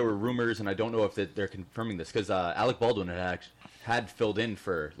know that there were rumors, and I don't know if they're confirming this because Alec Baldwin had filled in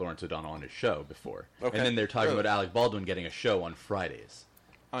for Lawrence O'Donnell on his show before, Okay. and then they're talking Really? about Alec Baldwin getting a show on Fridays.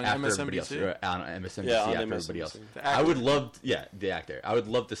 On After everybody else, MSNBC. on MSNBC Yeah, on after MSNBC. everybody else. The I actor. would love, the actor. I would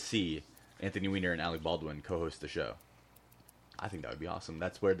love to see Anthony Weiner and Alec Baldwin co-host the show. I think that would be awesome.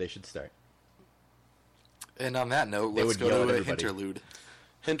 That's where they should start. And on that note, They let's would yell go at to a everybody. interlude.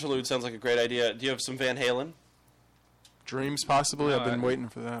 Interlude sounds like a great idea. Do you have some Van Halen? Dreams, possibly. I've been No, I- waiting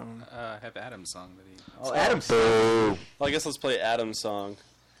for that one. I have Adam's song that he. Oh, Adam's song. Well, I guess let's play Adam's song.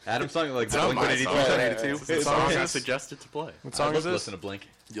 Adam's song, like not my Blink-182. song. It's The the song song I is- suggested to play. What I song love is to this? listen to Blink.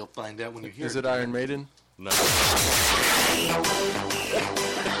 You'll find out when you hear Is it Iron Maiden? No.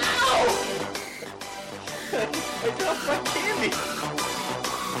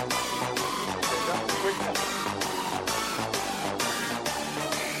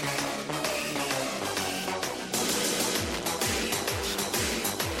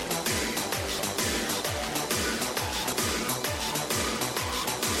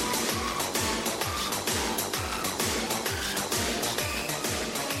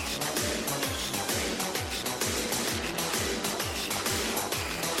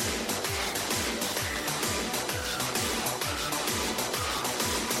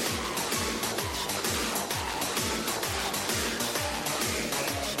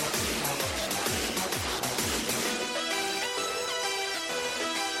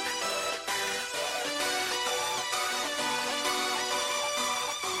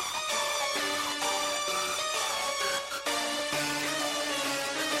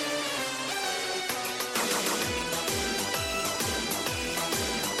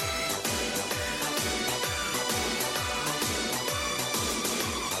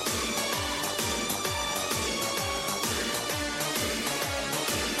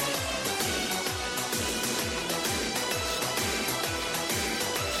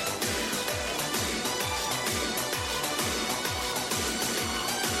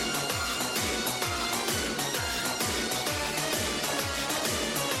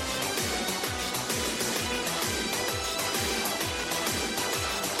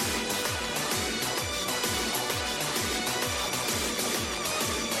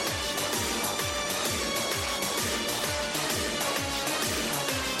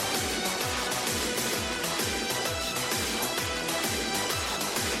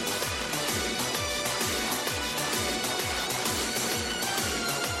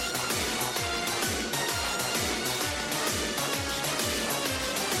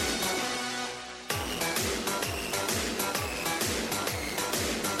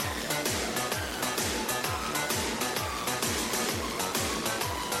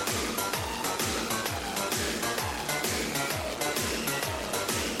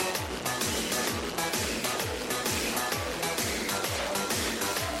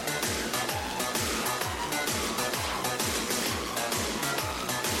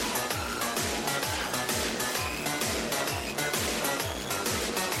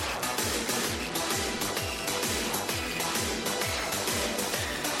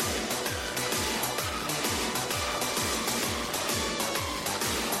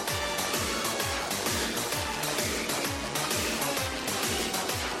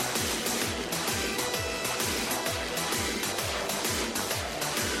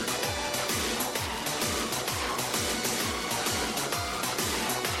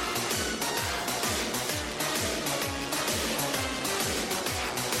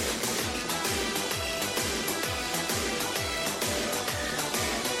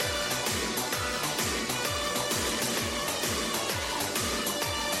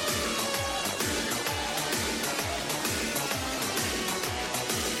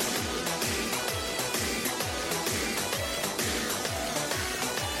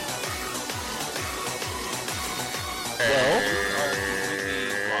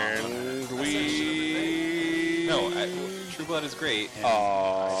 blood is great. And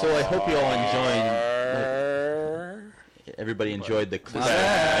So I hope you all enjoyed. Everybody enjoyed the clip.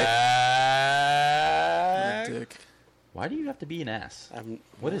 Dick. Why do you have to be an ass?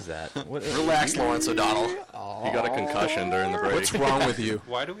 What is that? What, Relax, Lawrence O'Donnell. He got a concussion during the break. What's wrong with you?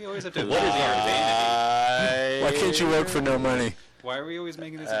 why do we always have to What is our vanity? Why can't you work for no money? Why are we always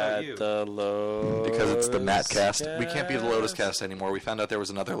making this about you? Because it's the Matt cast. We can't be the Lotus cast anymore. We found out there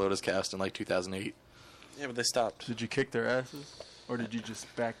was another Lotus cast in like 2008. Yeah, but they stopped. Did you kick their asses? Or did you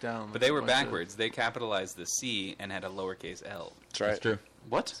just back down? But they were backwards. They capitalized the C and had a lowercase L. That's right. That's true.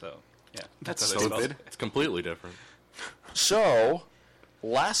 What? So, yeah. That's how they spelled stupid. it. It's completely different. So,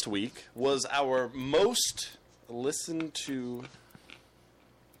 last week was our most listened to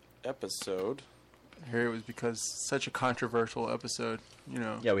episode. I hear it was because such a controversial episode, you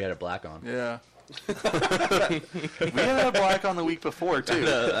know. Yeah, we had a black on. Yeah. We had a black on the week before, too.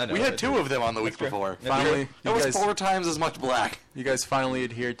 I know, We had that's two true. of them on the week before. Finally, That was 4 times as much black. you guys finally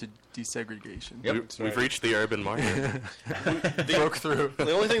adhered to desegregation. Yep. We've reached the urban market. Broke through.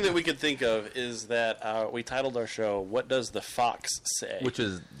 The only thing that we could think of is that we titled our show, What Does the Fox Say? Which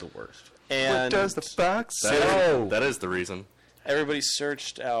is the worst. And What does the fox say? That is the reason. everybody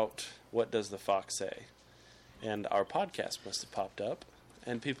searched out, What Does the Fox Say? And our podcast must have popped up.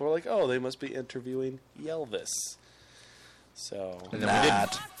 And people were like, oh, they must be interviewing Yelvis. So, And then we did.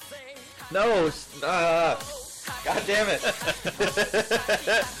 No. God damn it.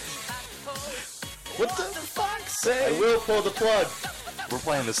 what the fox say? I will pull the plug. We're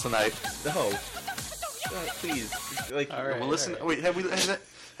playing this tonight. No. Please. Like, Well, listen. Wait,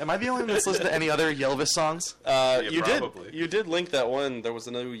 am I the only one that's listened to any other Yelvis songs? You probably. did link that one. There was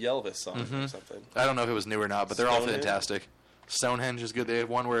a new Yelvis song or something. I don't know if it was new or not, but they're all Stonehenge? fantastic. Stonehenge is good. They have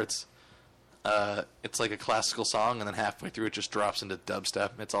one where it's like a classical song, and then halfway through it just drops into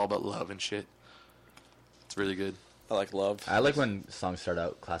dubstep. It's all about love and shit. It's really good. I like Love. I like when songs start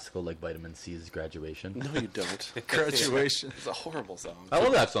out classical, like Vitamin C's Graduation. No, you don't. Graduation. It's a horrible song. I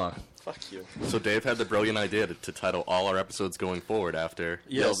love that song. Fuck you. So Dave had the brilliant idea to title all our episodes going forward after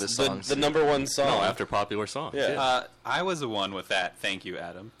Yes, Yelvis the, songs. the number one song. no, after popular songs. Yeah. I was the one with that. Thank you,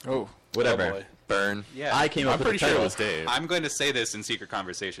 Adam. Oh. Whatever. Oh, boy. Burn. Yeah. I came up I'm with pretty the sure it title. was Dave. I'm going to say this in secret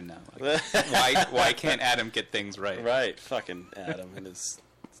conversation now. Like, why can't Adam get things right? Right. Fucking Adam and his...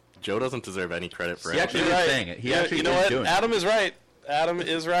 Joe doesn't deserve any credit for He anything. actually You're is right. saying it. He Yeah, actually you know is what? doing Adam is right. Adam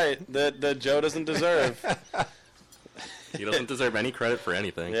is right. That Joe doesn't deserve. He doesn't deserve any credit for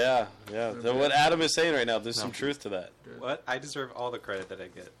anything. Yeah. What Adam is saying right now, there's some truth to that. What? I deserve all the credit that I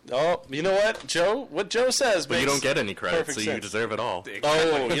get. Oh, you know what, Joe? What Joe says But you makes don't get any credit, perfect so you sense. deserve it all.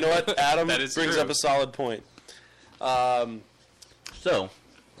 Oh, you know what? Adam That is brings true. up a solid point. it. So,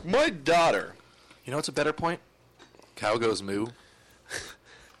 My daughter. You know what's a better point? Cow goes moo.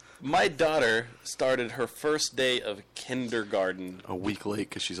 My daughter started her first day of kindergarten A week late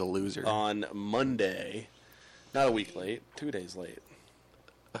because she's a loser. on Monday. Not a week late, 2 days late.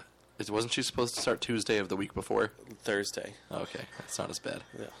 Wasn't she supposed to start Tuesday of the week before? Thursday. Okay, that's not as bad.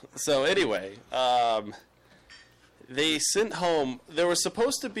 Yeah. So anyway, they sent home. There was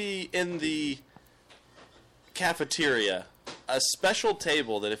supposed to be in the cafeteria a special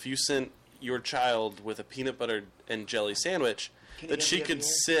table that if you sent your child with a peanut butter and jelly sandwich, that she could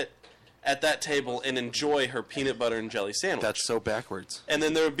sit at that table and enjoy her peanut butter and jelly sandwich. That's so backwards. And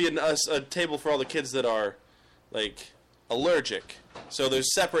then there would be a table for all the kids that are, like, allergic. So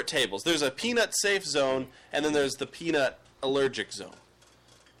there's separate tables. There's a peanut safe zone, and then there's the peanut allergic zone.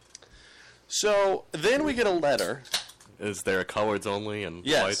 So then we get a letter. Is there a coloreds only and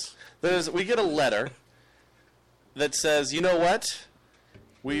Yes. whites? We get a letter that says, you know what?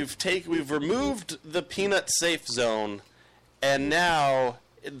 We've removed the peanut safe zone, and now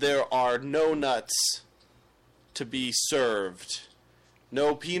there are no nuts to be served.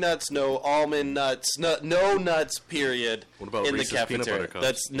 No peanuts, no almond nuts, no nuts, period, What about in the Reese's peanut cafeteria. butter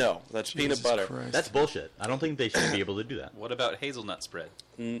cups? That's peanut butter. Christ. that's bullshit. I don't think they should be able to do that. What about hazelnut spread?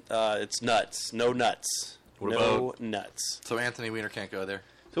 It's nuts. No nuts. What no about- nuts. So Anthony Weiner can't go there.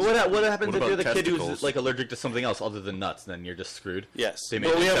 So what happens What if you're about the kid who's testicles? like allergic to something else other than nuts? Then you're just screwed. Yes. They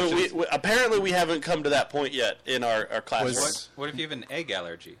make But we haven't, exceptions. apparently we haven't come to that point yet in our classroom. What if you have an egg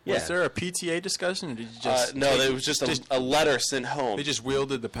allergy? Yeah. Was there a PTA discussion, or did you just No, it was just a letter sent home. they just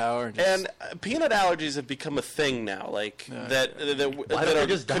wielded the power? And, just, And peanut allergies have become a thing now, like that don't that they are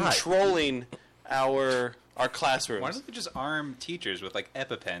just die? controlling our classrooms. Why don't they just arm teachers with like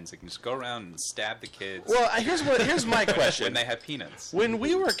EpiPens that can just go around and stab the kids Well, here's my when question. they have peanuts? When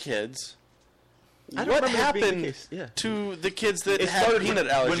we were kids, I don't what remember this being the happened case. Yeah. to the kids that It had started peanut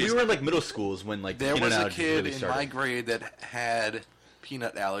allergies? when we were in like middle schools when like There peanut was a allergies kid really in started. my grade that had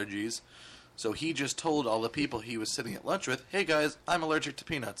peanut allergies. So he just told all the people he was sitting at lunch with, "Hey guys, I'm allergic to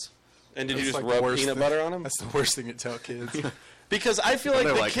peanuts." And did you That's just like the rub worst peanut thing. butter on them? That's the worst thing to tell kids. Because I feel like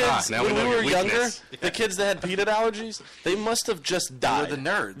They're the like, kids, now we when know we your were younger, weakness. the kids that had peanut allergies, they must have just died. the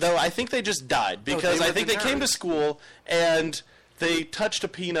nerds. Though I think they just died because they I were think the they came to nerds. school and they touched a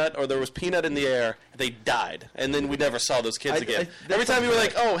peanut or there was peanut in the air, they died. And then we never saw those kids again. Every time you were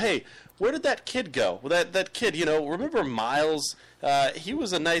like, oh, hey, where did that kid go? Well, that kid, remember Miles? He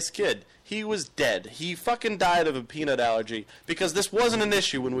was a nice kid. He was dead. He fucking died of a peanut allergy because this wasn't an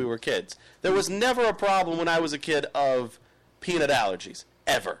issue when we were kids. There was never a problem when I was a kid of peanut allergies.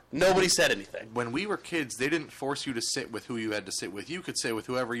 Ever. Nobody said anything. When we were kids, they didn't force you to sit with who you had to sit with. You could sit with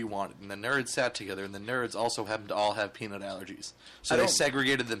whoever you wanted. And the nerds sat together, and the nerds also happened to all have peanut allergies. So they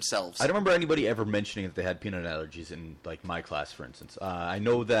segregated themselves. I don't remember anybody ever mentioning that they had peanut allergies in like my class, for instance. I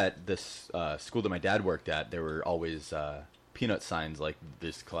know that this school that my dad worked at, there were always peanut signs like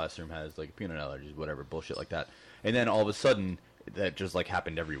this classroom has like peanut allergies, whatever bullshit like that. And then all of a sudden, that just like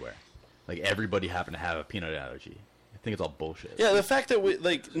happened everywhere. Like everybody happened to have a peanut allergy. I think it's all bullshit. Yeah, the fact that we,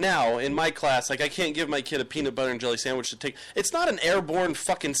 like, now, in my class, like, I can't give my kid a peanut butter and jelly sandwich to take. It's not an airborne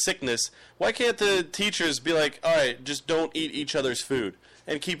fucking sickness. Why can't the teachers be like, all right, just don't eat each other's food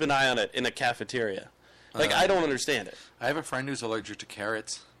and keep an eye on it in a cafeteria? Like, I don't understand it. I have a friend who's allergic to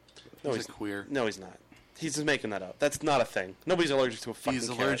carrots. He's a queer. No, he's not. He's just making that up. That's not a thing. Nobody's allergic to a fucking He's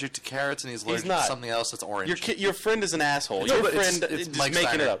carrot. allergic to carrots, and he's allergic not. to something else that's orange. Your friend is an asshole. No, Your but friend it's is just Mike making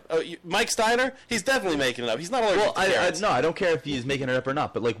Steiner. it up. Oh, Mike Steiner? He's definitely making it up. He's not allergic Well, to carrots. no, I don't care if he's making it up or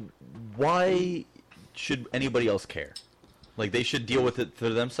not. But like, why should anybody else care? Like, they should deal with it for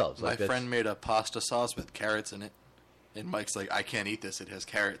themselves. My Like, friend made a pasta sauce with carrots in it, and Mike's like, "I can't eat this. It has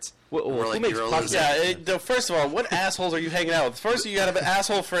carrots." Well, And we're who like, makes "You're a pasta- loser." Yeah, first of all, what assholes are you hanging out with? First, you have an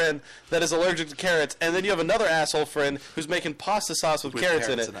asshole friend that is allergic to carrots, and then you have another asshole friend who's making pasta sauce with carrots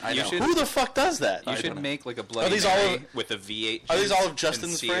in it. I know. Who the fuck does that? You should make like a Bloody these all Mary of- with a V8. Are these all of and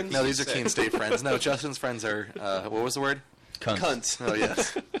Justin's see if friends? No, these are sick. Keene State friends. No, Justin's friends are, what was the word? Cunts. Oh,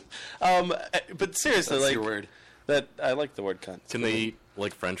 yes. But seriously, That's like your word. that, I like the word cunt. Can they eat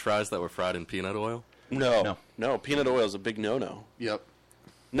like French fries that were fried in peanut oil? No. Peanut oil is a big no-no. Yep.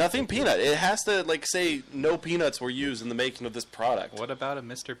 Nothing peanut. It has to like say no peanuts were used in the making of this product. What about a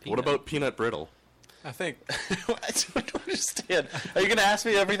Mr. Peanut? What about peanut brittle? I think I don't understand. Are you going to ask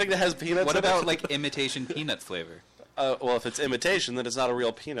me everything that has peanuts? What in about it? like imitation peanut flavor? Well, if it's imitation, then it's not a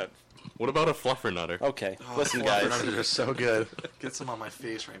real peanut. What about a fluffernutter? Okay, listen, guys. Fluffernutters are so good. Get some on my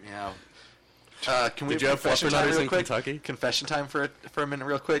face right now. Can we Did you have confession time fluffernutters real in quick? Kentucky? Confession time for a minute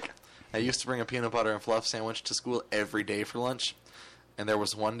real quick. I used to bring a peanut butter and fluff sandwich to school every day for lunch. And there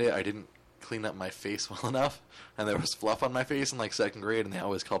was one day I didn't clean up my face well enough. And there was fluff on my face in like second grade. And they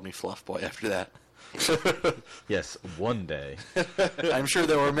always called me Fluff Boy after that. Yes, one day. I'm sure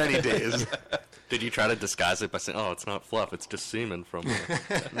there were many days. Did you try to disguise it by saying, "Oh, it's not fluff; it's just semen from"?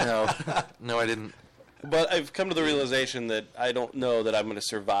 No, I didn't. But I've come to the realization that I don't know that I'm going to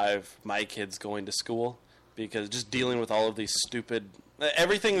survive my kids going to school because just dealing with all of these stupid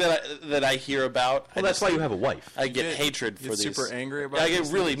everything that I hear about. Well, that's why you have a wife. I get hatred for get these. super angry about. I get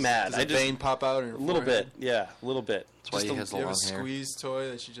these really things. mad. Does I a just vein pop out in your a little forehead? bit. Yeah, a little bit. That's why he has Do the you have long a hair. squeeze toy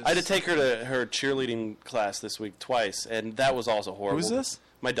that you just? I had to take her to her cheerleading class this week twice, and that was also horrible. Who's this?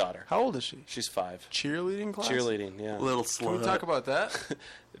 My daughter. How old is she? She's 5. Cheerleading class. Cheerleading, yeah. Little Can slow. we talk about that?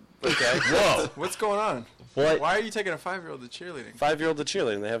 Okay. Whoa! What's going on? What? Why are you taking a 5-year-old to cheerleading? 5-year-old to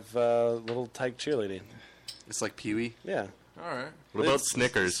cheerleading. They have little tyke cheerleading. It's like Pee Wee. Yeah. All right. What about It's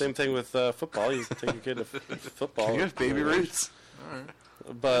Snickers? Same thing with football. You take your kid to football. You have baby roots. All right.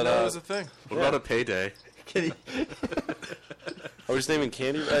 But That was a thing. What about a payday? are we just naming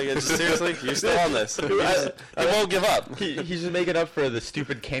candy? Seriously, you're still on this. I won't give up. He's just making up for the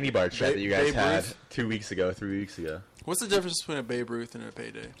stupid candy bar chat that you guys Babe had Ruth? 2 weeks ago, 3 weeks ago. What's the difference between a Babe Ruth and a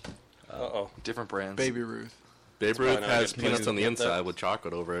Payday? Uh-oh. Different brands. Baby Ruth. Babe probably Ruth not has a good peanuts place on the to get that. inside with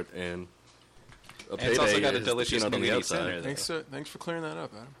chocolate over it, and a And it's also payday got a is the delicious peanut on the nougaty outside. center. Thanks for clearing that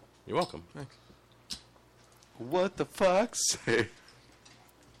up, Adam. You're welcome. What the fuck?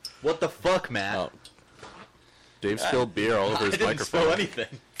 What the fuck, Matt? Oh. Dave spilled beer all over his I didn't microphone. spill anything.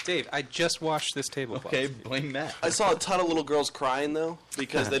 Dave, I just washed this tablecloth. Okay, blame Matt. I saw a ton of little girls crying though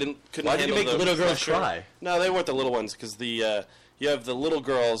because they couldn't. Why did you handle make the little girls pressure. cry? No, they weren't the little ones because you have the little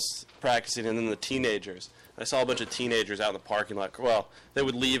girls practicing and then the teenagers. I saw a bunch of teenagers out in the parking lot. Well, they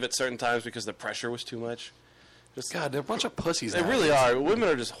would leave at certain times because the pressure was too much. Just God, they're a bunch of pussies. they nowadays. really are. Women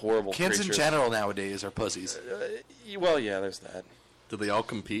are just horrible Kids creatures. in general nowadays are pussies. Well, yeah, there's that. Did they all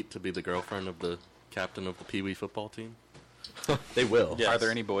compete to be the girlfriend of the captain of the Pee Wee football team? They will. Yes. Are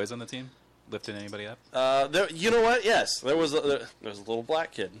there any boys on the team? lifting anybody up? You know what? Yes, there was a little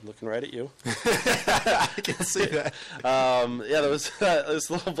black kid looking right at you. I can see that. Yeah, there was this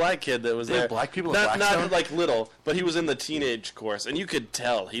little black kid that was They there. have black people at not Blackstone? like little, but he was in the teenage course, and you could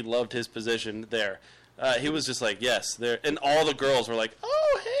tell he loved his position there. He was just like, yes, there, and all the girls were like,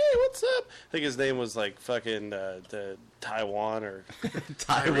 oh, hey, what's up? I think his name was like fucking the Taiwan or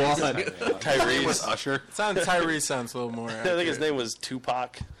Taiwan. Tyrese. was Usher. Tyrese sounds a little more. I think his name was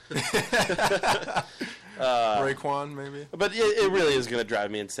Tupac. Raekwon, maybe. But it really is going to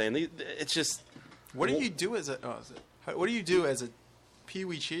drive me insane. It's just What do you do as a? What do you do as a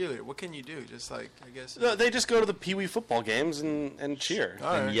Pee-wee cheerleader? What can you do? Just like I guess. no, they just go to the Pee Wee football games and cheer.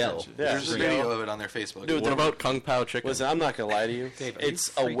 All right, yell. gotcha. Yeah. There's a video of it on their Facebook. Dude, What about Kung Pao chicken? Listen, I'm not gonna lie to you. Dave, are you It's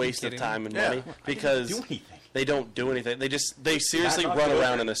a freaking waste of kidding time me? and Yeah. money because do anything. they don't do anything. They seriously Matt run knocked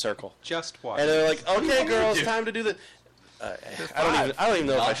around over. in a circle, Just watch. and they're like, do you "Okay, want me to girls, do?" time to do the." I don't even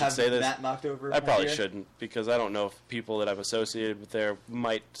know if I should say this. Matt knocked over. I probably here? shouldn't because I don't know if people that I've associated with there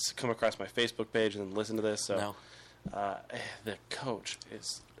might come across my Facebook page and listen to this. So, No. the coach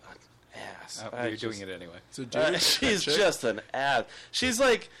is an ass. You're doing it anyway. So dude, She's chick? just an ass. She's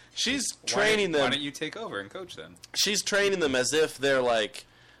like she's training Why them. don't you take over and coach them? She's training them as if they're like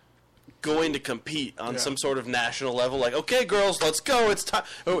going to compete on some sort of national level. Like, okay, girls, let's go. It's time.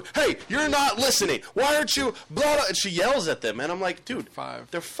 Oh, hey, you're not listening. Why aren't you? Blah, blah. And she yells at them, and I'm like, dude,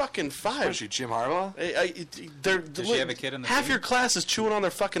 they're fucking What five. is she, Jim Harbaugh? Does she have a kid in the half team? your class is chewing on their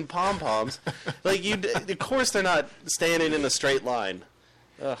fucking pom poms. Like you, of course they're not standing in a straight line.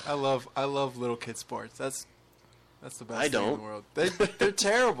 I love little kid sports. That's the best I thing in don't. the world. They're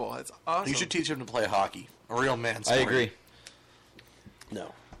terrible. It's awesome. You should teach him to play hockey. A real man I sport. agree.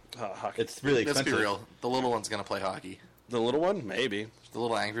 No, hockey. It's really Let's expensive. be real. The little one's going to play hockey. The little one, maybe. The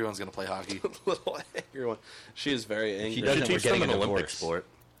little angry one's going to play hockey. Little angry one. She is very angry. He You doesn't. should We're teach them getting an a Olympic divorce. sport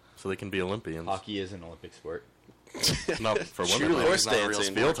so they can be Olympians. Hockey is an Olympic sport. Not for women. Cheerleading Horse is not a real dancing.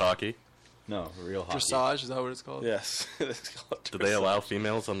 sport. Field hockey. No, real hockey. dressage. Is that what it's called? Yes. It's called Do they allow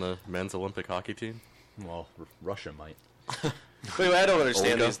females on the men's Olympic hockey team? Well, Russia might. Wait, I don't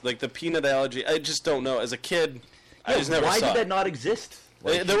understand Olga? these. Like the peanut allergy. I just don't know. As a kid, I just never Why saw did that it. not exist?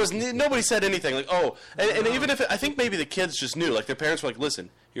 Like, There was nobody said anything. Like, oh, and even if I think maybe the kids just knew. Like their parents were like,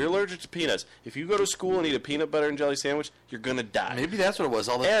 listen, you're allergic to peanuts. If you go to school and eat a peanut butter and jelly sandwich, you're gonna die. Maybe that's what it was.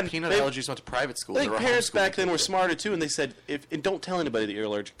 All the And peanut they- allergies went to private schools. I They think were parents homeschooled back then were kids. smarter too, and they said, and don't tell anybody that you're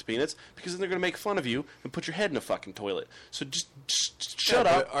allergic to peanuts because then they're gonna make fun of you and put your head in a fucking toilet. So just shut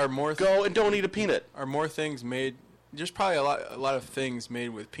Yeah, up. but are more Go and don't eat a peanut. Are more things made? There's probably a lot of things made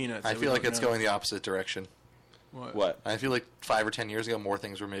with peanuts. I that we feel like don't it's know. going the opposite direction. What? I feel like 5 or 10 years ago, more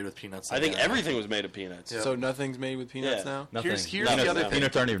things were made with peanuts. I than think now. everything was made of peanuts. Yeah. So nothing's made with peanuts Yeah. now. nothing. Here's No, the no, other no. thing.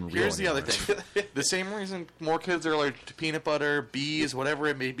 Peanuts aren't even real Here's the other anymore. thing. The same reason more kids are allergic to peanut butter, bees, whatever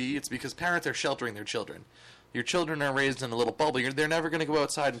it may be, it's because parents are sheltering their children. Your children are raised in a little bubble. They're never going to go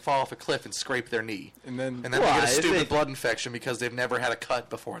outside and fall off a cliff and scrape their knee. And then They get Why? a stupid They- blood infection because they've never had a cut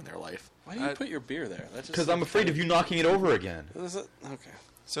before in their life. Why do you put your beer there? Because I'm afraid of you knocking it over again. Okay.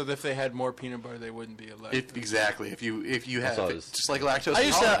 so if they had more peanut butter, they wouldn't be allergic. Exactly. If you have all it is. just like lactose. I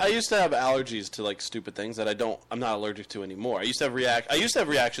intolerant. used to have allergies to like stupid things that I'm not allergic to anymore. I used to have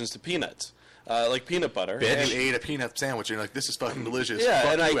reactions to peanuts, like peanut butter. And you ate a peanut sandwich and you're like, this is fucking delicious. Yeah,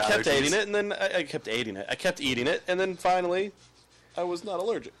 Fuck and I you, kept allergies. eating it, and then I kept eating it. I kept eating it, and then finally, I was not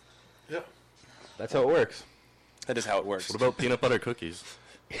allergic. That's how it works. That is how it works. What about peanut butter cookies?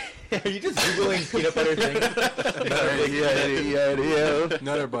 Are you just googling peanut butter things?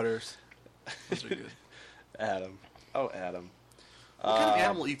 Nutter butters. Those are good. Adam? Oh, Adam. What kind of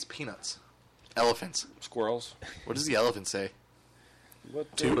animal eats peanuts? Elephants. Squirrels. What does the elephant say?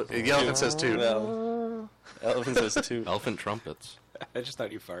 What? The elephant says toot. Well, elephant says toot. Elephant trumpets. I just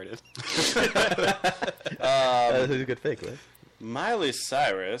thought you farted. That was a good fake, right? Miley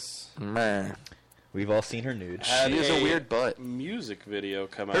Cyrus Man. We've all seen her nude. had She has a weird butt. music video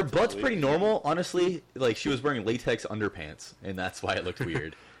come out. Her this butt's week. pretty normal, honestly. Like, she was wearing latex underpants, and that's why it looked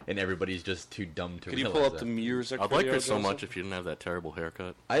weird. And everybody's just too dumb to Could you realize pull up that. the music I'd like video, her so Joseph? much if she didn't have that terrible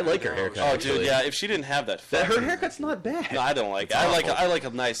haircut. I like her haircut. Oh, actually. dude, yeah. If she didn't have that, Her fucking- haircut's not bad. No, I don't like it. I like a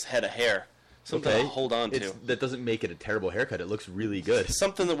nice head of hair. Something to hold on to. That doesn't make it a terrible haircut. It looks really good.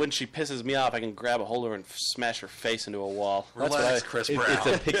 Something that when she pisses me off, I can grab a hold of her and smash her face into a wall. That's what Relax, I- Chris It's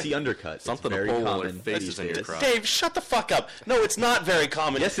Brown. a pixie undercut. Something it's to very pull while common her face these is in your days. crotch. Dave, shut the fuck up. No, it's not very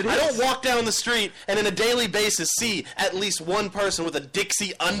common. Yes, it I is. don't walk down the street and on a daily basis see at least one person with a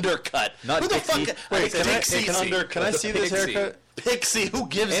Dixie undercut. Not Who the Dixie. fuck? Wait, it's a Dixie Can I see this Pixie. haircut? Pixie, who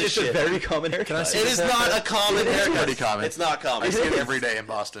gives And a it's a shit? very common haircut. It is not a common haircut. Pretty common. It's not common. I see it every day in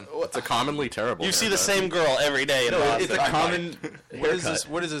Boston. It's a commonly terrible. You see the haircut. same girl every day in Boston. It's a common haircut.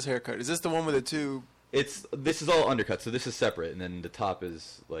 What is this haircut? Is this the one with the two? This is all undercut, so this is separate, and then the top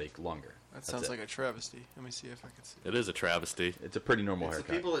is like longer. That sounds like a travesty. Let me see if I can see. It is a travesty. It's a pretty normal It's the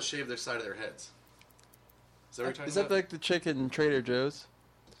haircut. people that shave their side of their heads. Is that what you're talking Is that about? like the chick in Trader Joe's?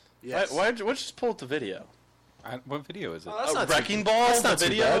 Yes. Why'd you just pull up the video? What video is it? that's not Wrecking Ball, that's the not too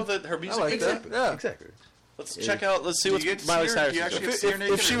video, bad. that her I music like video? that. Yeah. Exactly. Let's check out. Let's see Do what you get to Miley see her- Cyrus do you is actually doing. get to see her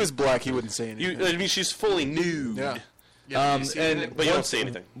naked If she or- was black, he wouldn't say anything. I mean, she's fully nude. Yeah. Yeah, you see anything? But you don't see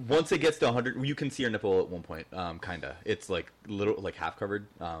anything. Once it gets to 100, you can see her nipple at one point, kinda. It's like little, like half covered.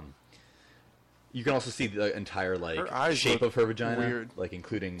 You can also see the entire like Her eyes shape look of her vagina, weird. like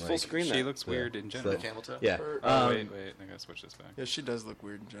including Full like screen She there. looks weird in general. So- Camel toe? yeah. Oh, wait, I gotta switch this back. Yeah, she does look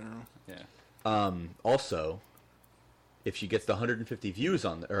weird in general. Yeah. Also, if she gets the 150 views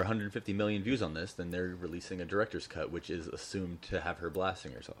on or 150 million views on this, then they're releasing a director's cut, which is assumed to have her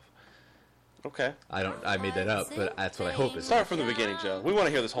blasting herself. Okay. I made that up, but that's what I hope is. Start from the beginning, Joe. We want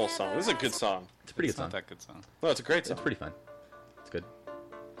to hear this whole song. This is a good song. It's a pretty It's good not song. that good song. No, it's a great song. It's pretty fun. It's good.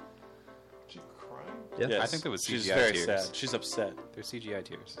 She crying? Yeah. Yes. I think that was She's CGI very tears. sad. She's upset. They're CGI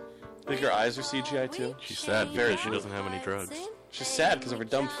tears. Think her eyes are CGI too? She's sad Very because she blue. doesn't have any drugs. She's sad because of her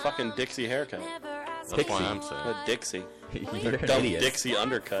dumb fucking Dixie haircut. That's Pixie. why I'm sad. Dixie. You're an Dumb idiot. Dixie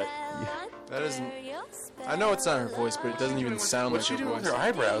undercut. That isn't. I know it's not her voice, but it doesn't even sound What's like she her doing with voice. her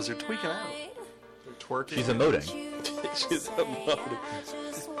eyebrows? They're tweaking out. They're twerking. She's emoting. She's emoting.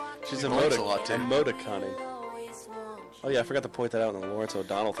 She's She blinks a lot, too. emoticoning. Oh yeah, I forgot to point that out in the Lawrence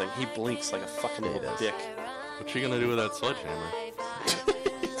O'Donnell thing. He blinks like a fucking Yeah, he little does. dick. What's she gonna do with that sledgehammer?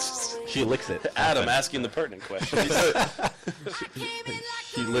 She licks it. Adam often. asking the pertinent questions.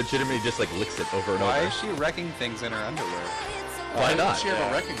 She legitimately just like licks it over and Why over. is she wrecking things in her underwear? Why not? She have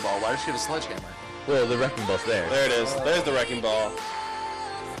a wrecking ball. Why does she have a sledgehammer? Well, the wrecking ball's there. There it is. There's the wrecking ball.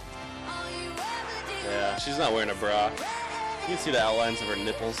 Yeah, she's not wearing a bra. You can see the outlines of her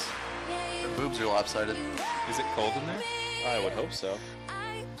nipples. Her boobs are lopsided. Is it cold in there? I would hope so.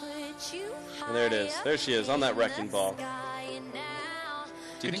 And there it is. There she is on that wrecking ball.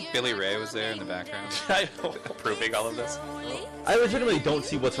 Do you think Billy Ray was there in the background? I don't Approving all of this? I legitimately don't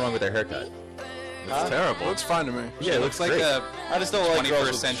see what's wrong with her haircut. It's terrible. Looks fine to me. Yeah, it Looks like great. a I just don't like 21st girls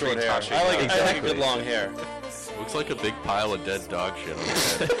with century short hair. Tasha I like a Exactly. good long hair. Looks like a big pile of dead dog shit on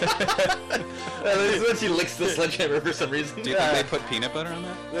her head. This is when she licks the sledgehammer for some reason. Do you think they put peanut butter on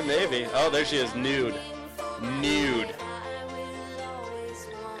that? Yeah, maybe. Oh, there she is, nude. Nude.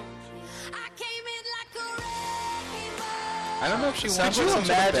 I don't know if she Sounds wants you like some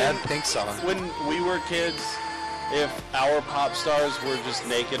sort of imagine- bad Pink song. When we were kids, if our pop stars were just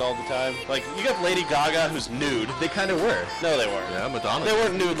naked all the time, like you got Lady Gaga who's nude. They kind of were. No, they weren't. Yeah, Madonna. They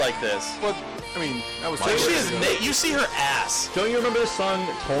weren't nude like this. But I mean, that was. Like, she is 10 years ago. you see her ass. Don't you remember the song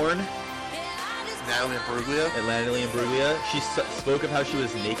 "Torn"? Natalie Imbruglia. Natalie Imbruglia. She spoke of how she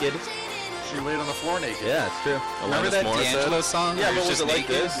was naked. She laid on the floor naked. Yeah, it's true. Remember Alanis that Morissette? D'Angelo song? Yeah, where but he's was just it like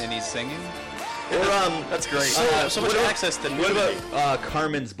naked this? and he's singing? Or That's great. So much access to nudity. what about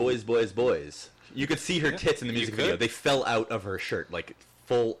Carmen's "Boys, Boys, Boys"? You could see her tits in the music could. video. They fell out of her shirt, like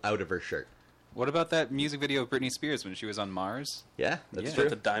full out of her shirt. What about that music video of Britney Spears when she was on Mars? Yeah, that's Yeah. true. The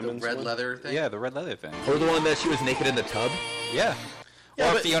The diamonds. red one? leather thing. Yeah, the red leather thing. Or the one that she was naked in the tub. Yeah. Yeah,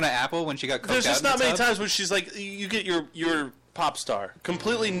 or but Fiona Apple when she got coked There's out just in the not many tub. times when she's like, you get your pop star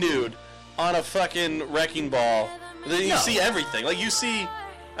completely nude on a fucking wrecking ball. Then you No. see everything. Like you see,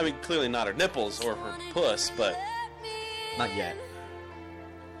 I mean, clearly not her nipples or her puss, but Not yet.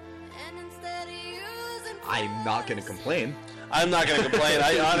 I'm not gonna complain. I'm not gonna complain.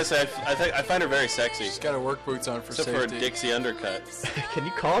 I honestly, I find her very sexy. She's got her work boots on for Except for a safety. Dixie undercut. Can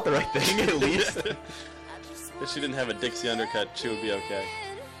you call it the right thing at least? If she didn't have a Dixie undercut, she would be okay.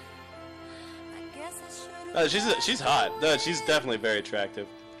 She's hot. No, she's definitely very attractive.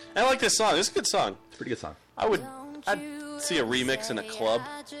 And I like this song. This is a good song. It's a pretty good song. I'd see a remix in a club.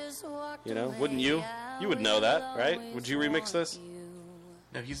 You know, wouldn't you? You would know that, right? Would you remix this?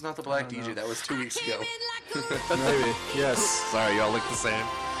 No, he's not the black DJ. That was 2 weeks ago. Maybe. Yes. Sorry, y'all look the same.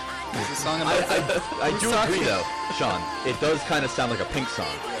 It's a song about I do agree though, Sean. It does kind of sound like a Pink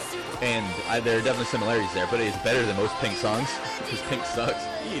song, and there are definitely similarities there. But it's better than most Pink songs because Pink sucks.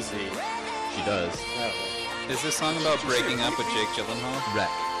 Easy. She does. Is this song about breaking up with Jake Gyllenhaal? Wreck.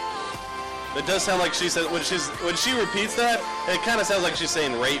 It does sound like she said when she repeats that. It kind of sounds like she's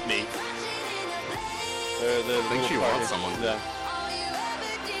saying "rape me." I think she wants someone to. Yeah.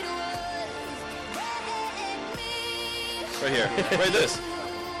 Right here. Right this.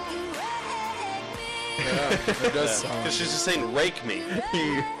 It does sound. Because she's just saying "rake me."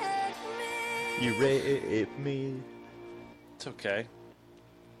 You rape me. It's okay.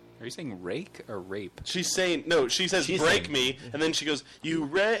 Are you saying rake or rape? She's saying no. She says She's "break saying- me," and then she goes, "You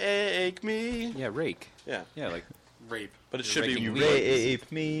rake me." Yeah, rake. Yeah, Yeah, like Rape. but it You're should be raking You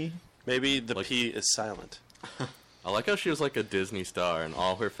rape me. maybe the P is silent. I like how she was like a Disney star, and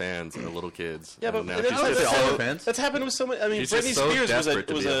all her fans are little kids. Yeah, but and now that's, she's like just all so, her fans. that's happened with so many. I mean, She's Britney just so Spears was desperate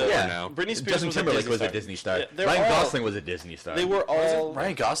to a be a whore Yeah. now. Britney Spears Justin was Timberlake a was Disney a Disney star. Yeah, they're Ryan all- Gosling was a Disney star. They were all.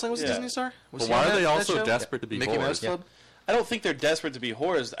 Ryan Gosling was a Yeah. Disney star? Was But he why on are that- they that also show? desperate to be Mickey whores? Mouse Club? I don't think they're desperate to be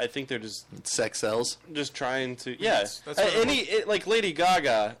whores. I think they're just Sex sells. trying to. Yeah, That's what it like Lady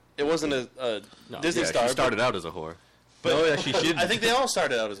Gaga. It wasn't a No, Disney yeah, star. She started out as a whore. but, No, actually, she didn't. I think they all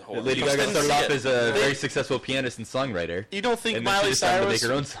started out as a whore. Lady You Gaga didn't started see off it. as a They- very successful pianist and songwriter. You don't think And then she Miley decided to Cyrus make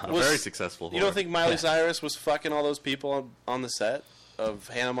her own song. A was very successful whore. You don't think Miley Cyrus was fucking all those people on the set of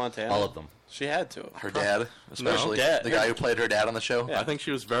Hannah Montana? All of them. She had to. Her dad, especially. dad. The guy who played her dad on the show. Yeah. I think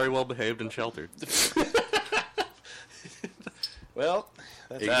she was very well behaved and sheltered. Well,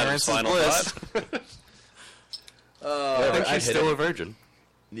 that's Ignorance is Adam's final bliss. thought. I think I she's hit still it. a virgin.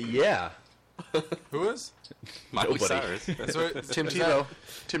 Yeah. Who is? Miley Nobody. Cyrus. That's what, Tim is Tebow.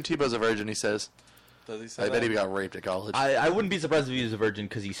 Tim Tebow's a virgin, he says. Does he say I bet that? he got raped at college. I wouldn't be surprised if he was a virgin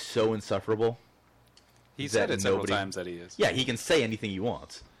because he's so insufferable. he That said it several nobody- times that he is. Yeah, he can say anything he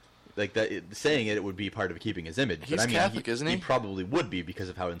wants. Like that, saying it would be part of keeping his image. He's but I mean, Catholic, isn't he? He probably would be because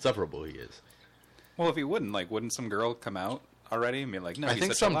of how insufferable he is. Well, if he wouldn't, like, wouldn't some girl come out already and be like, no, I he's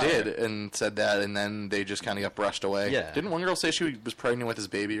think such some a liar. did and said that, and then they just kind of got brushed away. Yeah. Didn't one girl say she was pregnant with his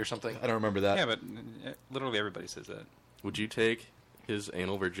baby or something? I don't remember that. Yeah, but literally everybody says that. Would you take his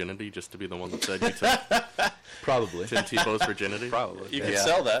anal virginity just to be the one that said you took Probably. Tim Tebow's virginity? Probably. You could Yeah.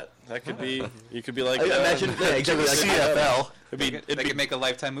 sell that. That could be. You could be like. Imagine, yeah, exactly. Like, CFL. They could make a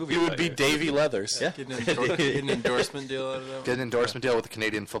Lifetime movie. You would about be it. Davy Leathers. Yeah. Get an endorsement deal out of that? Get an endorsement deal with the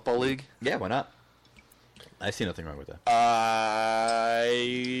Canadian Football League. Yeah, why not? I see nothing wrong with that.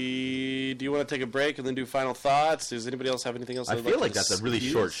 Do you want to take a break and then do final thoughts? Does anybody else have anything else? I they'd feel to like that's a really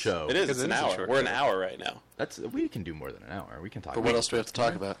excuse? short show. It is. Because It's an it is a hour. short We're an show. hour right now. We can do more than an hour. We can talk. But about what it. else do we have to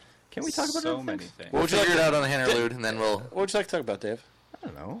talk about? Can we talk about so other many things? things. We'll would you figure like it to- out on the interlude, and then we'll... What would you like to talk about, Dave? I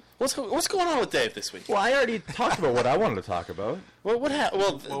don't know. What's going on with Dave this week? Well, I already talked about what I wanted to talk about. Well, what happened?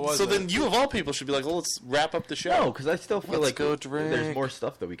 Well, What was so it? then you of all people should be like, well, let's wrap up the show. No, because I still feel Let's like go drink. there's more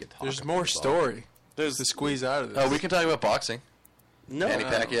stuff that we could talk. There's more about. story There's to squeeze out of this. Oh, we can talk about boxing. no. Manny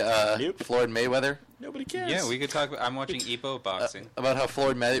Pacquiao, Nope. Floyd Mayweather. Nobody cares. Yeah, we could talk. I'm watching Epo boxing. About how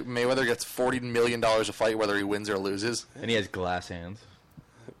Floyd Mayweather gets $40 million a fight whether he wins or loses. And he has glass hands.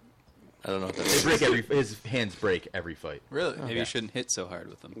 I don't know what that They is. break his hands break every fight. Really? Maybe you shouldn't hit so hard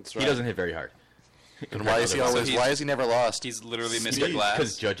with them. That's He right. doesn't hit very hard. And why is he always? he's- Why is he never lost? He's literally Mr. Because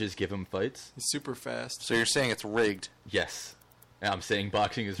Glass. judges give him fights. He's super fast. So you're saying it's rigged? Yes. And I'm saying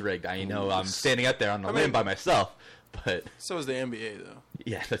boxing is rigged. I know I'm standing out there on the I limb mean- by myself, but So is the NBA, though.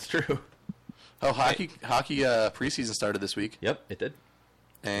 yeah, that's true. Oh, hockey preseason started this week, Yep, it did.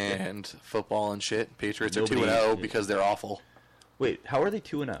 and football and shit. Patriots are Nobody- 2-0 because they're awful. Wait, how are they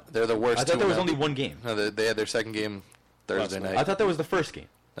 2-0? They're the worst. I thought there was 2-0. only one game. No, they had their second game Thursday Last night. night. I thought that was the first game.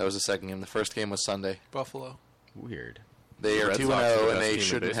 That was the second game. The first game was Sunday. Buffalo. Weird. They The are Red 2-0, Sox are the and best they team in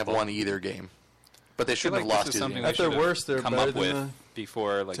shouldn't have baseball. won either game. But they I feel shouldn't like have this lost is either something game. we At their should have worst, they're come better up than with the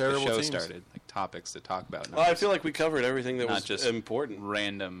before like the terrible show teams. started, like topics to talk about. Oh, I feel like we covered everything that Not was just important.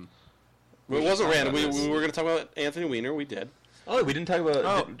 random. It wasn't talk random. about We this. were going to talk about Anthony Weiner. We did. Oh, we didn't talk about.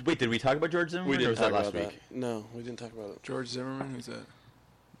 Oh. Did we talk about George Zimmerman? We or didn't was talk that last about week? that. No, we didn't talk about it. George Zimmerman? Who's that?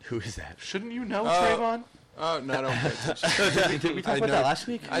 Who is that? Shouldn't you know, Oh. Trayvon? Oh, no, I don't pay attention. Did we talk I about know- that last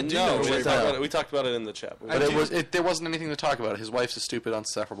week? I do No, know we, didn't Trayvon. talk about it. We talked about it in the chat. I But do- there wasn't anything to talk about. His wife's a stupid,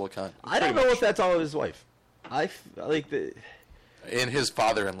 insufferable cunt. I don't know if that's all of his wife. Like the. And his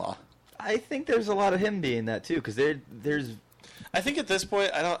father-in-law. I think there's a lot of him being that too, because there's. I think at this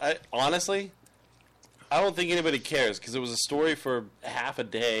point, honestly, I don't think anybody cares because it was a story for half a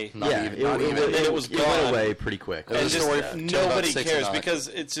day. Not yeah, even- not even. And it was it gone. went away pretty quick. It was And a just story till about nobody 6 cares o'clock. because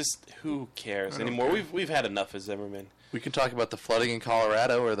it's just who cares anymore. We've had enough of Zimmerman. We can talk about the flooding in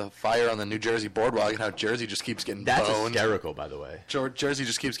Colorado or the fire on the New Jersey boardwalk and how Jersey just keeps getting That's boned. hysterical, by the way. Jersey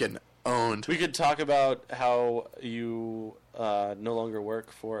just keeps getting owned. We could talk about how you no longer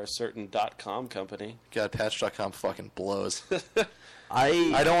work for a certain .com company. God, Patch.com fucking blows.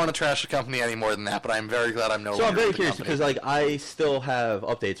 I I don't want to trash the company any more than that, but I'm very glad I'm no So I'm longer very with the curious company. because like I still have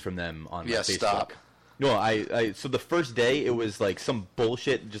updates from them on my Yeah, Facebook. stop. No, I so the first day it was like some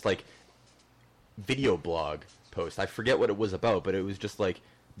bullshit, just like video blog post. I forget what it was about, but it was just like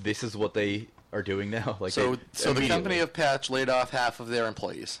this is what they are doing now. Like So the company immediately. of Patch laid off half of their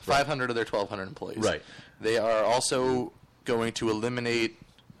employees, 500 of their 1,200 employees. Right. They are also going to eliminate.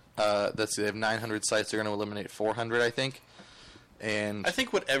 They have 900 sites. They're going to eliminate 400, I think. And I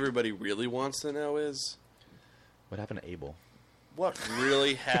think what everybody really wants to know is What happened to Abel? what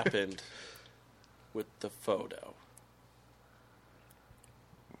really happened with the photo.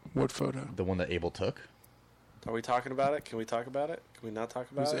 What photo? The one that Abel took? Are we talking about it? Can we talk about it? Can we not talk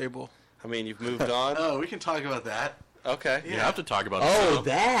about Who's it? Abel? I mean, you've moved on. oh, we can talk about that. Okay. You have to talk about Oh,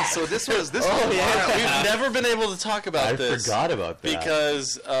 that! So this was Oh, yeah. We've never been able to talk about I this. forgot about that.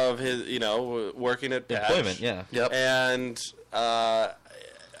 Because of his, working at Patch. Employment, yeah. Yep. And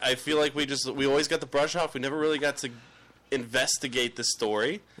I feel like we always got the brush off. We never really got to investigate the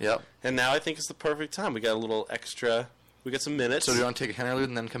story. Yep. And now I think it's the perfect time. We got a little extra. We got some minutes. So do you want to take a interlude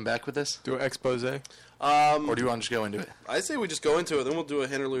and then come back with this? Do an expose? Or do you want to just go into it? I say we just go into it, then we'll do a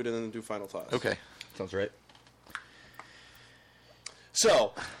interlude and then do final thoughts. Okay. Sounds right.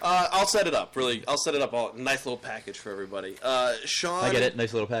 So, I'll set it up. Really, I'll set it up. Nice little package for everybody. Sean, I get it.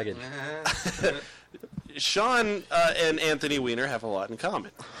 Nice little package. Sean and Anthony Weiner have a lot in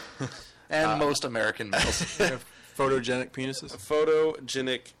common. And most American males. Photogenic penises.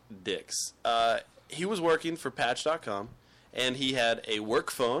 Photogenic dicks. He was working for Patch.com, and he had a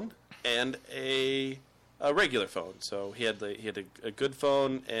work phone and a regular phone. So he had a good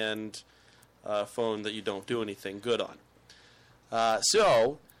phone and a phone that you don't do anything good on.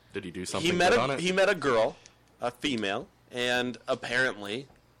 So Did he do something he met good on it? he met a girl, a female, and apparently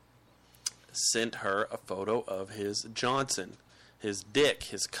sent her a photo of his Johnson, his dick,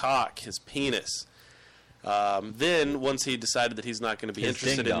 his cock, his penis. Then once he decided that he's not going to be His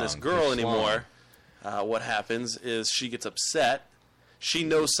interested in this ding-dong, girl his anymore, what happens is she gets upset. She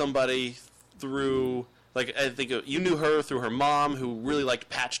knows somebody through, like, I think you knew her through her mom who really liked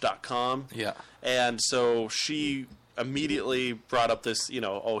Patch.com. Yeah. And so she immediately brought up this,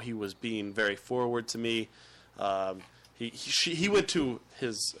 he was being very forward to me. She went to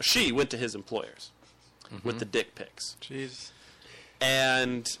his employers with the dick pics. Jesus.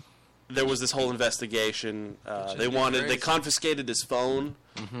 And there was this whole investigation. They confiscated his phone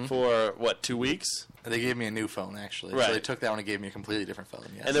for 2 weeks? They gave me a new phone, actually. Right. So they took that one and gave me a completely different phone.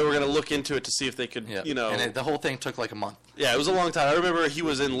 Yes. And they were going to look into it to see if they could, Yep. And the whole thing took like a month. Yeah, it was a long time. I remember he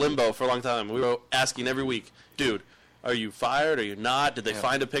was in limbo for a long time. We were asking every week, dude, are you fired? Are you not? Did they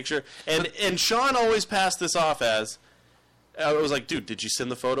find a picture? And Sean always passed this off as, I was like, dude, did you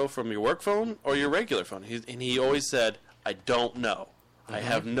send the photo from your work phone or your regular phone? And he always said, I don't know. I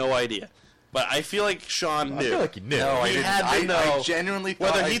have no idea. But I feel like Sean knew. I feel like he knew. No, I He didn't. had to know I genuinely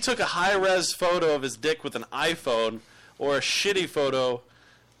thought whether he took a high-res photo of his dick with an iPhone or a shitty photo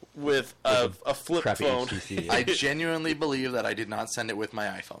with a flip Crappy phone. HTC. I genuinely believe that I did not send it with my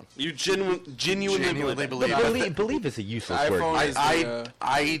iPhone. You genuinely believe it. believe But it. believe is a useless The word. iPhone is the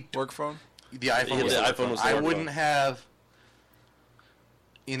I work phone. the iPhone Yeah, was the the iPhone iPhone. was the I work wouldn't phone. have,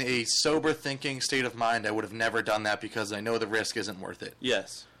 in a sober thinking state of mind, I would have never done that because I know the risk isn't worth it.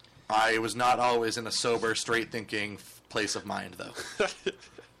 Yes. I was not always in a sober, straight thinking place of mind, though.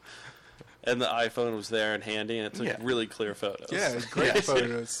 And the iPhone was there and handy, and it took Yeah. really clear photos. Yeah, it's great Yes.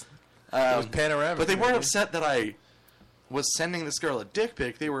 photos. It was panoramic. But they weren't maybe. upset that I was sending this girl a dick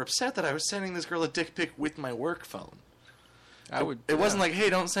pic. They were upset that I was sending this girl a dick pic with my work phone. I would. It wasn't like, hey,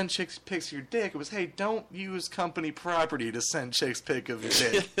 don't send chicks pics of your dick. It was, hey, don't use company property to send chicks pic of your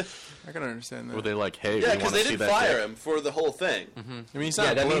dick. I can understand that. Were they like, hey, Yeah, we because want they to see didn't that fire dick? him for the whole thing. I mean, he's Yeah,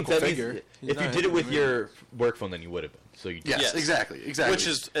 not a that means, political figure. He's if you not- did it with I mean, your work phone, then you would have been. So you Yes, Yes. exactly. Which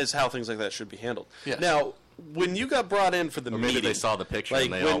is how things like that should be handled. Yes. Now, when you got brought in for the Or maybe meeting, they saw the picture like,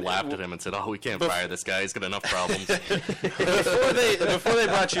 and they all when- laughed at him and said, "Oh, we can't fire this guy. He's got enough problems." before they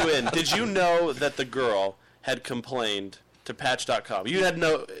brought you in, did you know that the girl had complained to Patch.com? You had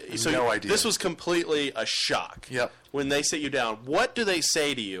no idea. This was completely a shock. Yep. When they sit you down, what do they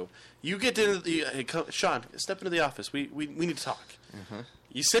say to you? You get into the hey, Sean, step into the office. We need to talk.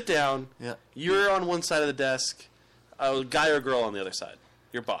 You sit down. Yeah. You're on one side of the desk. A guy or girl on the other side.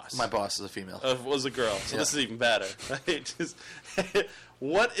 Your boss. My boss is a female. Was a girl, so Yeah. this is even better. Right?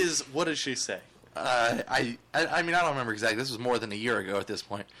 What does she say? I mean, I don't remember exactly. This was more than a year ago at this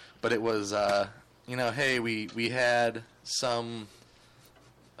point. But it was, hey, we had some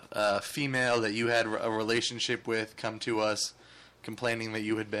female that you had a relationship with come to us complaining that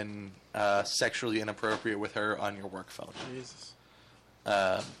you had been sexually inappropriate with her on your work phone. Jesus.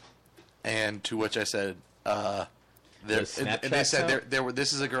 And to which I said, Does and Snapchat they said count?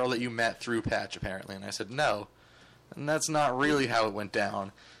 this is a girl that you met through Patch, apparently. And I said, no. And that's not really how it went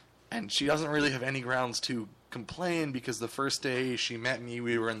down. And she doesn't really have any grounds to complain because the first day she met me,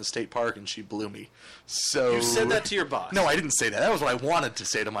 we were in the state park and she blew me. So You said that to your boss. No, I didn't say that. That was what I wanted to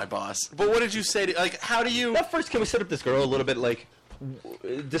say to my boss. But what did you say to, like, how do you... Now, first, can we set up this girl a little bit? Like,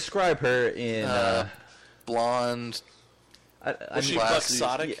 describe her in... Blonde. Was she classy.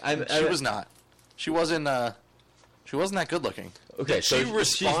 buxotic? She was not. She wasn't that good looking. Okay, Did so she she's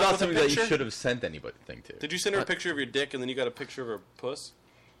respond not with a something that you picture? should have sent anything to. Did you send her a picture of your dick and then you got a picture of her puss?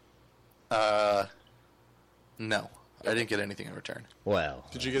 No. I didn't get anything in return. Well,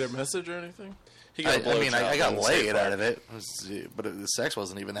 Did you get a message or anything? He got a blowjob I got in the state laid park. out of it, but the sex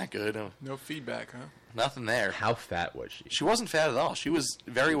wasn't even that good. No feedback, huh? Nothing there. how fat was she? She wasn't fat at all. She was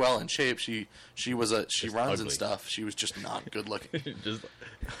very well in shape. She runs ugly. and stuff. She was just not good looking. Just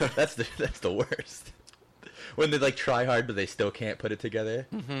that's the worst. When they like try hard but they still can't put it together.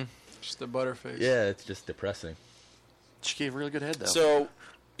 Just a butterface. Yeah, it's just depressing. She gave a really good head though. So,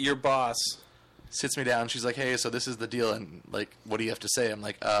 your boss... Sits me down. She's like, "Hey, so this is the deal, and like, what do you have to say?" I'm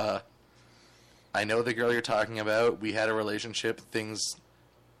like, I know the girl you're talking about. We had a relationship. So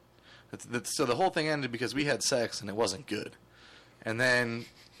the whole thing ended because we had sex and it wasn't good. And then,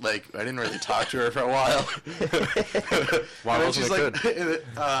 like, I didn't really talk to her for a while. Why wasn't it good?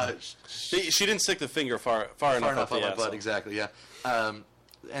 She didn't stick the finger far enough up on the my asshole. butt, exactly, yeah. And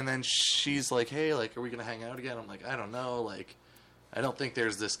then she's like, "Hey, like, are we gonna hang out again?" I'm like, "I don't know, like, I don't think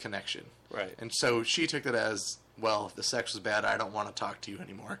there's this connection." Right. And so she took it as, well, if the sex was bad, I don't want to talk to you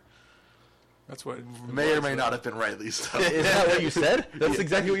anymore. That's what May or may not have been rightly so. Is that what you said? That's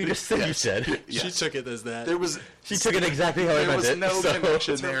exactly what you just said. Yes. You said. She took it as that. She took it exactly how I There meant was it. no so-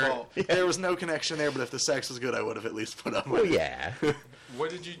 connection It's her there. fault. There was no connection there, but if the sex was good, I would have at least put up with Well, it. yeah.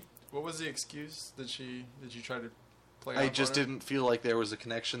 What was the excuse? Did you try to play I off just on her? didn't feel like there was a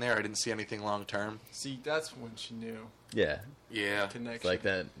connection there. I didn't see anything long term. See, that's when she knew. Yeah. Yeah. Connection. It's like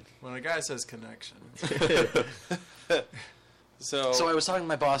that. When a guy says connection. So I was talking to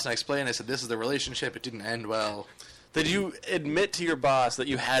my boss and I explained, I said, this is the relationship. It didn't end well. did you admit to your boss that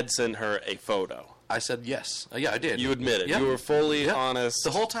you had sent her a photo? I said, yes. Yeah, I did. You admitted. Yeah. You were fully Yeah. honest.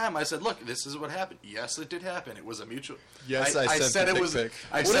 The whole time I said, look, this is what happened. Yes, it did happen. It was a mutual. Yes, I sent said the it dick was. pic.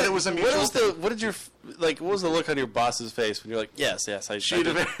 I said it was a mutual. What did your what was the look on your boss's face when you're like, yes, I She'd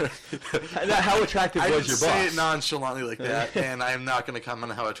did. have been. How attractive I was didn't your say boss? it nonchalantly like that, and I'm not going to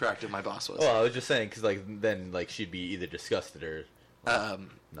comment on how attractive my boss was. Well, I was just saying because like then like she'd be either disgusted or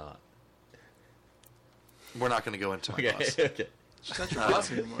not. We're not going to go into my Okay. boss. Okay. She's not your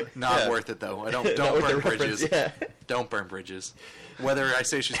boss anymore. Not Yeah. worth it though. I don't Not with burn the reference, bridges. yeah. Don't burn bridges. Whether I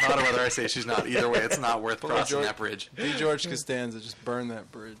say she's hot or whether I say she's not, either way, it's not worth crossing George. that bridge. B. George Costanza, just burn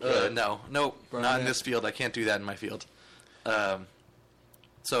that bridge. No, Burn not in it. this field. I can't do that in my field.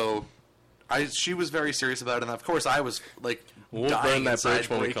 So, she was very serious about it, and of course, I was like We'll dying burn that inside, bridge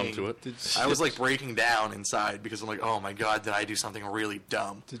when we breaking. come to it. I was like breaking down inside because I'm like, oh my god, did I do something really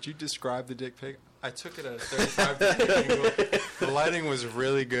dumb? Did you describe the dick pic? I took it at a 35 degree angle. The lighting was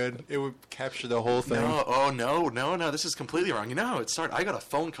really good. It would capture the whole thing. No. This is completely wrong. You know how it started? I got a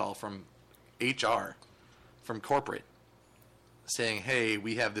phone call from HR, from corporate, saying, "Hey,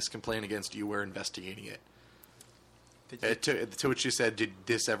 we have this complaint against you. We're investigating it." To which she said, "Did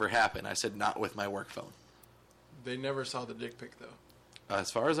this ever happen?" I said, "Not with my work phone." They never saw the dick pic, though. As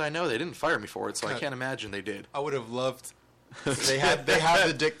far as I know, they didn't fire me for it, so I God. can't imagine they did. I would have loved. They have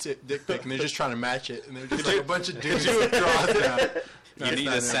the dick pic, and they're just trying to match it, and they're just like a bunch of dudes with draws down. You need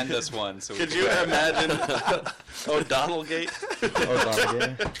to send us one. So Could you imagine O'Donnell Gate?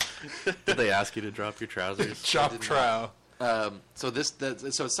 Did they ask you to drop your trousers? Chop trow. So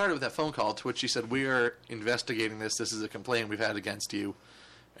it started with that phone call to which she said, "We are investigating this. This is a complaint we've had against you."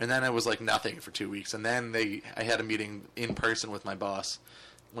 And then it was like nothing for 2 weeks. And then I had a meeting in person with my boss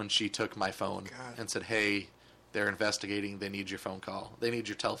when she took my phone and said, "Hey, they're investigating. They need your phone call. They need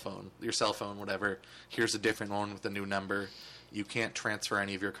your telephone, your cell phone, whatever. Here's a different one with a new number. You can't transfer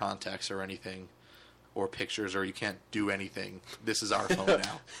any of your contacts or anything, or pictures, or you can't do anything. This is our phone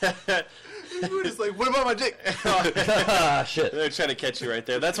now." We're just like, what about my dick? Ah, shit. They're trying to catch you right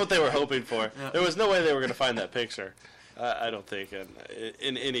there. That's what they were hoping for. There was no way they were going to find that picture. I don't think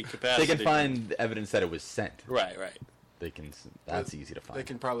in any capacity. They can find evidence that it was sent. Right. They can. That's easy to find. They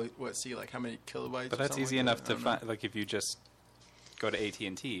can probably see like how many kilobytes. But or that's something easy like enough that. to I don't know. find. Like if you just go to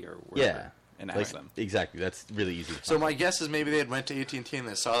AT&T or wherever and ask them. Exactly. That's really easy. To So find. my guess is maybe they had went to AT&T and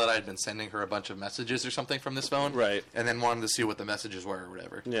they saw that I had been sending her a bunch of messages or something from this phone. Right. And then wanted to see what the messages were or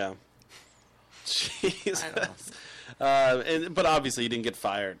whatever. Yeah. Jesus. I don't know. But obviously you didn't get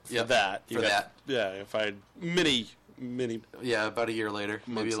fired for Yep, that. You for that. Yeah, you fired many. Yeah, about a year later.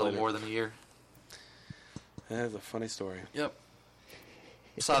 Maybe Months a little later. more than a year. That's a funny story. Yep.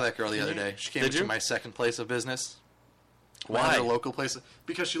 Saw that girl the other day. She came Did to you? my second place of business. Why? My other local place,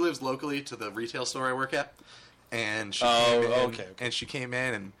 because she lives locally to the retail store I work at, and she Oh, came in, okay. and she came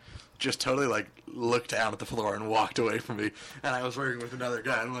in and just totally like looked down at the floor and walked away from me. And I was working with another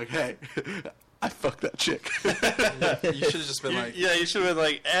guy, and I'm like, "Hey, I fucked that chick." You should have just been like, Yeah, you should have been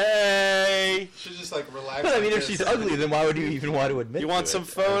like, hey, should just like relax. But I mean, like if she's this. ugly, then why would you even want to admit? you want to some it?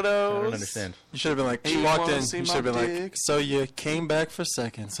 photos? I don't understand. You should have been like, Hey, she you walked wanna in. see You my should have been dick? like, so you came back for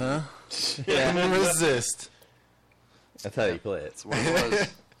seconds, huh? Couldn't resist. That's how you play it. That's what it was.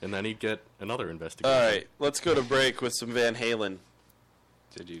 And then he'd get another investigation. All right, let's go to break with some Van Halen.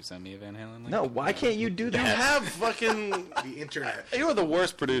 Did you send me a Van Halen link? No, why can't you do that? You have fucking. The internet. You are the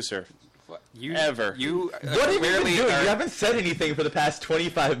worst producer. What? You Ever. You What have you been clearly doing? are- You haven't said anything for the past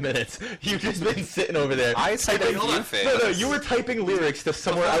 25 minutes. You've just been sitting over there. I said typing- a few things. No, you were typing lyrics to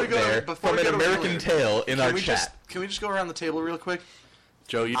somewhere Before we out go- there before from we an go to American Miller, Tale in our chat. Can we just go around the table real quick?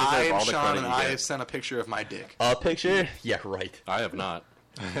 Joe, you deserve I am all the Sean, credit and you I get. have sent a picture of my dick. A picture? Yeah, right. I have not.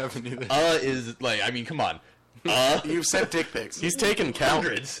 I haven't either. Is like, I mean, come on. You've sent dick pics. He's taken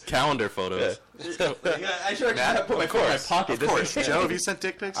Hundreds. calendar photos. I should actually put my phone in my pocket. Of just in course. case. Joe, have you sent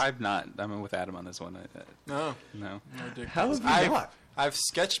dick pics? I've not. I'm with Adam on this one. No, No. no dick. How have you I've, not? I've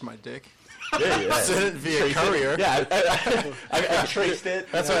sketched my dick. Yeah. Sent it via courier. Yeah, I traced it.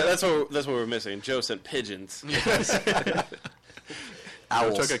 That's what we're missing. Joe sent pigeons. I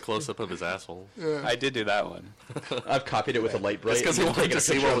Owls. took a close up of his asshole. I did do that one. I've copied it with a light bright. That's 'cause he and wanted taken to a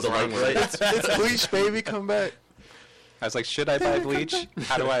see picture what with was a light wrong with it. bright. It's bleach, baby. Come back. I was like, should I buy bleach?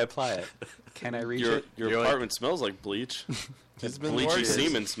 How do I apply it? Can I reach it? Your You're like- apartment smells like bleach. It's been bleachy working.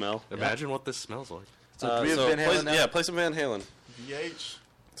 semen smell. Imagine what this smells like. we have Van Halen now? play some Van Halen VH.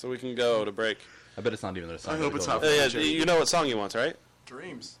 so we can go to break. I bet it's not even a song. I hope it's not. Yeah, you know what song he wants, right?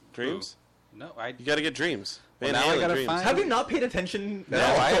 Dreams. Dreams. No, I. You got to get Dreams. Van Well, now I Halen gotta Dreams. find- Have you not paid attention? No,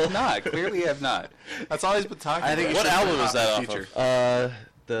 I have not. Clearly, I have not. That's all he's been talking I think about. you What should album put is that it on off feature. of?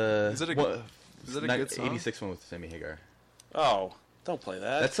 The Is it a- what- is it a ni- good song? 86 one with Sammy Hagar. Oh, don't play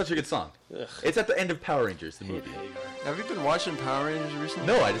that. That's such a good song. Ugh. It's at the end of Power Rangers, the movie. Have you been watching Power Rangers recently?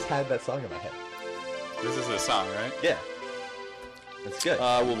 No, I just had that song in my head. This is a song, right? Yeah. That's good.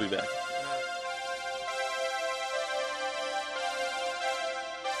 We'll be back.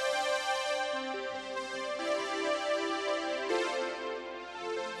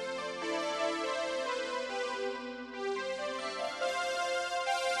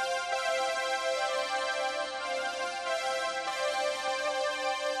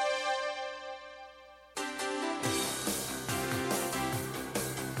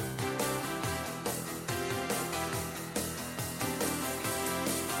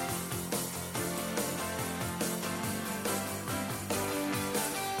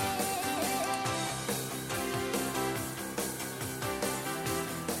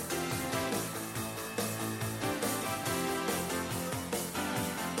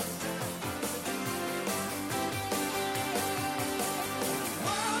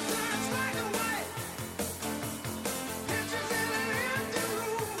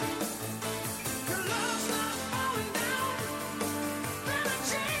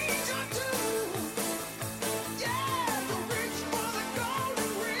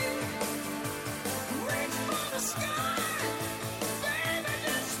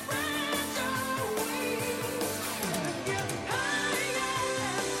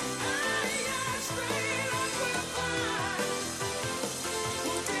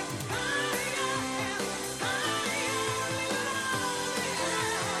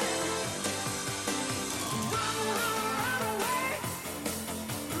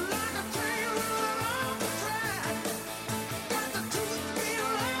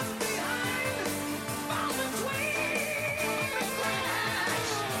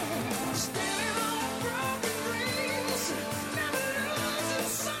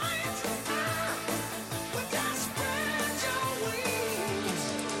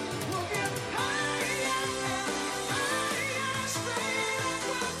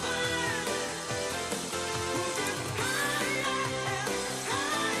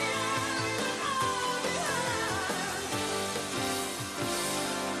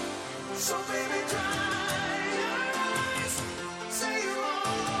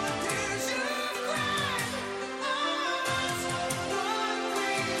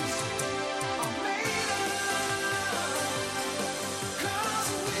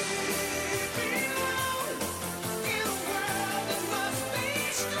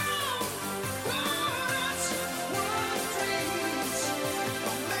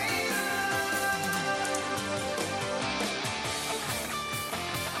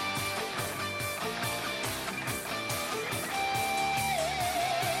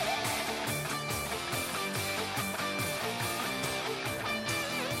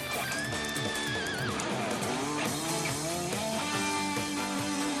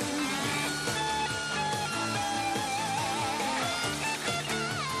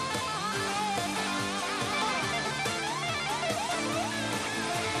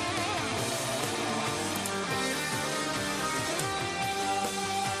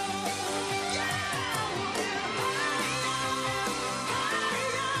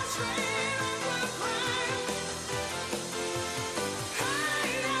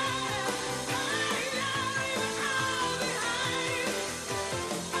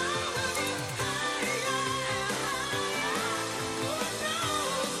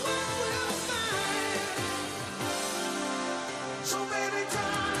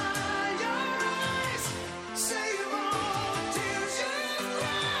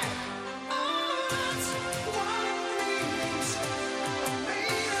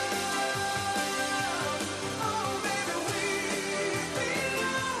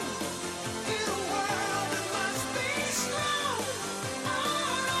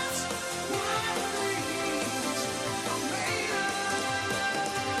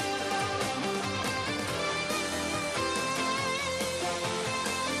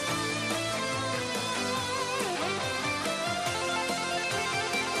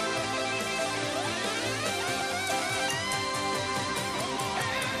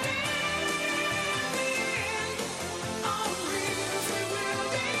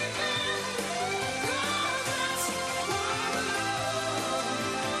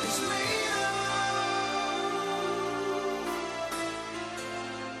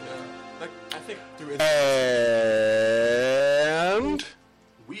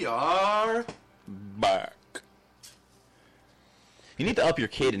 We are Back. You need to up your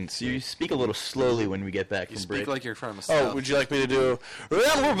cadence. You speak a little slowly when we get back You from speak break. like you're from a Oh, would you like me to do?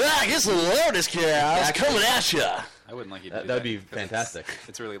 Well, we're back. It's the Lotus Cast coming at you. I wouldn't like you to do That would that be 'cause fantastic.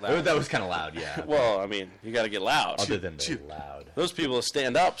 It's really loud. That was kind of loud, yeah. Well, I mean, you got to get loud. Other than the loud. Those people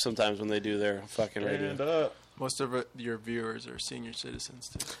stand up sometimes when they do their fucking radio. Most of your viewers are senior citizens,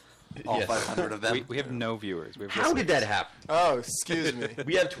 too. all Yes. 500 of them. we have no viewers. We have How did that happen? Oh, excuse me.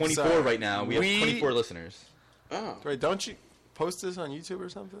 We have 24 Sorry. right now. We have 24 listeners. Oh. Wait, don't you post this on YouTube or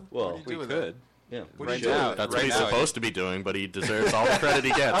something? Well, What do you we do with could. Yeah. What do Right you do now, with it? That's Right what he's now, supposed to be doing, but he deserves all the credit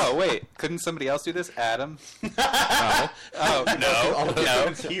he gets. Oh wait, couldn't somebody else do this? Adam? No. Oh no,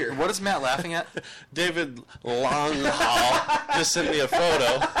 no. Here. What is Matt laughing at? David Longhall just sent me a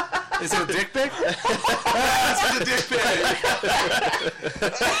photo. Is it a dick pic? It's a dick pic.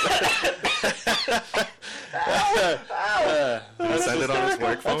 Send it on his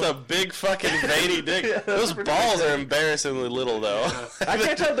work phone. That's a big fucking veiny dick. Those balls are embarrassingly little, though. I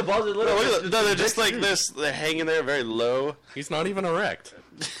can't tell if the balls are little. No, look at no, they're just like this. They're hanging there very low. He's not even erect.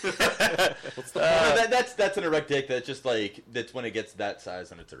 That's an erect dick. That's just like that's when it gets that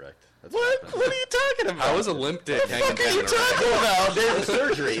size and it's erect. That's What? What are you talking about? How is a limp dick hanging down erect? No, there's a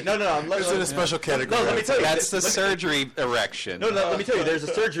surgery. No. I'm It's in a special category. No, let me tell you. That's the surgery erection. No, let me tell you. There's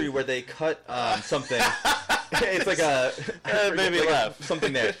a surgery where they cut something. It's like a That made me like laugh.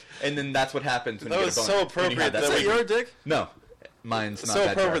 something there, and then that's what happens when That you was get a so boner. appropriate When you have that Is that we- your dick? No, mine's not So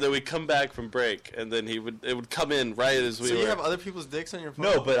that appropriate dark. that we come back from break, and then it would come in right as we So were. you have other people's dicks on your phone?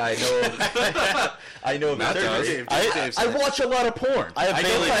 No, but I know. I know Matt the does. surgery. I watch a lot of porn. I have know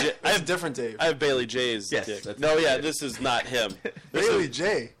Bailey. that- J- I have different Dave. I have Bailey J's Yes, dick. that's No, yeah, Dave. this is not him. This Bailey is-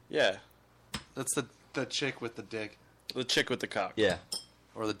 J. Yeah, That's the chick with the dick. the chick with the cock. Yeah.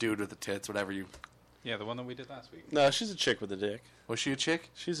 Or the dude with the tits, whatever you... Yeah, the one that we did last week. No, she's a chick with a dick. Was she a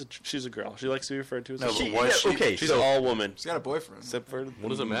chick? She's a girl. She likes to be referred to as No, a but she. was she... Okay, She's so all woman. She's got a boyfriend. Except for What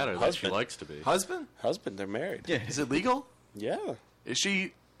does it matter that she husband. likes to be? Husband? Husband, they're married. yeah. Is it legal? Yeah, Is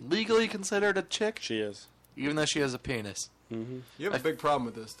she legally considered a chick? she is. Even though she has a penis? You have a big problem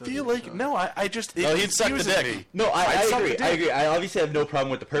with this, don't feel you? like... No, I just... No, he'd suck the confuses dick. me. No, I suck agree. the I dick. agree. I obviously have no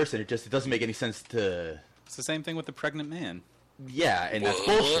problem with the person. It doesn't make any sense to. It's the same thing with the pregnant man. Yeah, and that's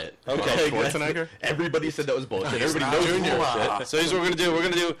bullshit. Okay, Schwarzenegger? Everybody said that was bullshit. Everybody not knows Junior. it's bullshit. So here's what we're gonna do. We're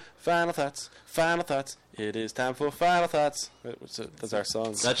gonna do final thoughts. Final thoughts. It is time for final thoughts. That's our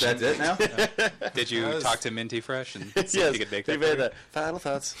song. That's it now. Did you Yes. talk to Minty Fresh and see yes, if you could make we that? made for me? that. Final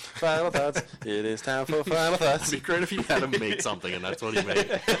thoughts. Final thoughts. It is time for final thoughts. It'd be great if you had him make something, and that's what he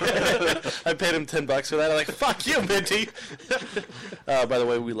made. I paid him $10 for that. I'm like, fuck you, Minty. By the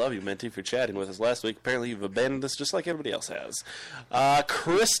way, we love you, Minty, for chatting with us last week. Apparently, you've abandoned us just like everybody else has.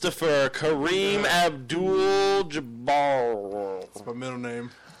 Christopher Kareem Abdul-Jabbar. That's my middle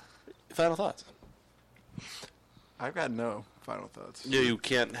name. Final thoughts. I've got no final thoughts. You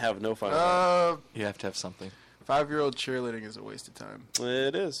can't have no final thoughts. You have to have something. 5-year-old cheerleading is a waste of time.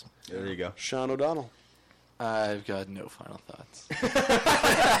 It is. There you go. Sean O'Donnell. I've got no final thoughts.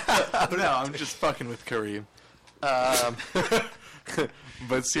 No, I'm just fucking with Kareem.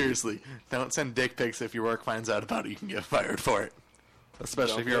 But seriously, don't send dick pics if your work finds out about it. You can get fired for it.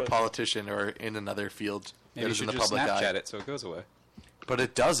 Especially Don't if you're do a it. politician or in another field Maybe that you is in should the just public Snapchat eye. it so it goes away. But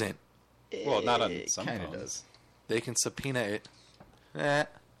it doesn't. Well, not on It some kinda phones. does. They can subpoena it.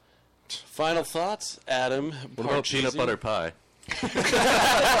 Final thoughts, Adam. What about peanut butter pie?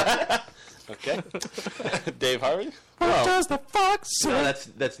 Okay. Dave Harvey? What does the fuck No,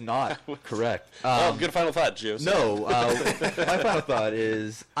 that's not correct. Good final thought, Joe. No, my final thought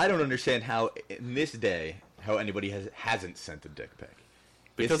is I don't understand how in this day how anybody hasn't sent a dick pic.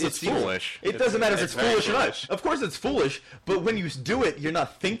 Because it's seems- foolish. It doesn't matter if it's very foolish or not. foolish. Of course it's foolish, but when you do it, you're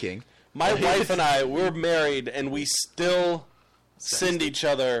not thinking. My wife and I, we're married, and we still send each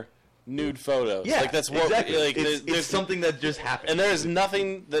other nude photos. Yeah, like that's what. exactly. Like, it's there's something that just happens. and there is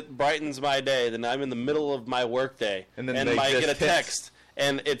nothing that brightens my day than I'm in the middle of my work day, And then they I just get a hit. text,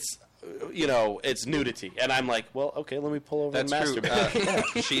 and it's, it's nudity, and I'm like, well, okay, let me pull over That's and true.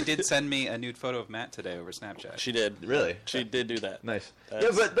 masturbate. She did send me a nude photo of Matt today over Snapchat. She did. Really? She did do that. Nice. That's Yeah,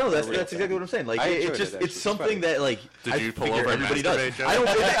 but no, that's a real exactly thing. what I'm saying. Like I it's enjoyed just it, actually. it's something It's that like Did I you pull figure over and everybody does. masturbate, Joe? I don't.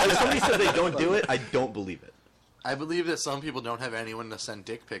 If somebody says they don't do it, I don't believe it. I believe that some people don't have anyone to send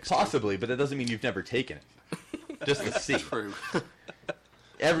dick pics Possibly, but that doesn't mean you've never taken it. Just to see. to. True.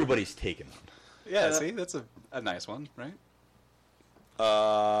 Everybody's taken them. Yeah, see, that's a nice one, right? Right.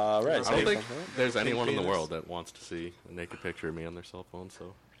 I don't think so- there's anyone in the penis. world that wants to see a naked picture of me on their cell phone,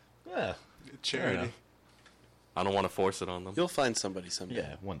 so Yeah. Charity. enough. I don't want to force it on them. You'll find somebody someday.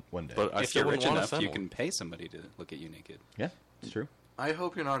 Yeah. One day. But I If still you're rich wouldn't want to enough, send you one. can pay somebody to look at you naked. yeah, it's true. I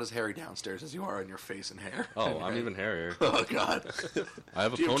hope you're not as hairy downstairs as you are on your face and hair. Oh, I'm even hairier. Oh God. I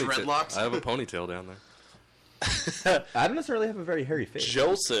have a Do you have ponytail. dreadlocks? I have a ponytail down there. I don't necessarily have a very hairy face.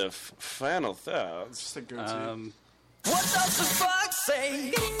 Joseph, final thoughts. Just a goatee. What does the fox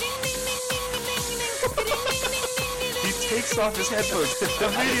say? He takes off his headphones.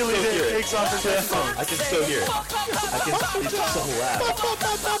 Immediately takes off his headphones. I can still hear it. It's so loud.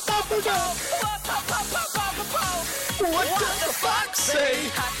 What does the fox say?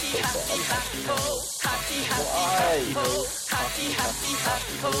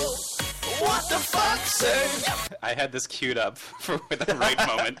 What the fox say? I had this queued up for the right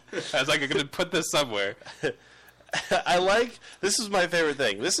moment. I was like, I'm going to put this somewhere. I like. This is my favorite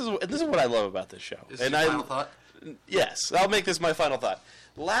thing. This is what I love about this show. Is this your final thought? Yes, I'll make this my final thought.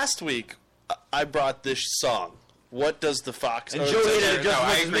 Last week, I brought this song. What does the fox? And Joe hated it just No,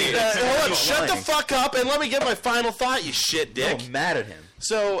 I as agree. me. Hold on, shut the fuck up and let me get my final thought, you shit dick. I'm mad at him.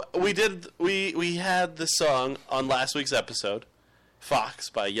 So we had the song on last week's episode, Fox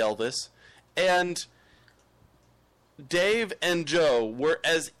by Yelvis, and Dave and Joe were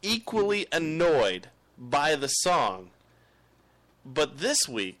as equally annoyed by the song. But this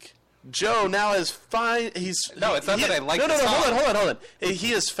week, Joe now has No, it's not that I like no, the song. hold on.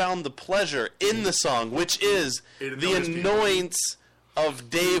 He has found the pleasure in the song, which is the annoyance of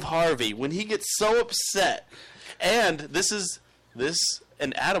Dave Harvey when he gets so upset. And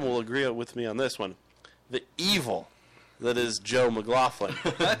and Adam will agree with me on this one. The evil that is Joe McLaughlin.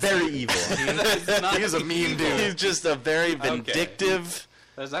 Very evil. He's a mean dude. He's just a very vindictive.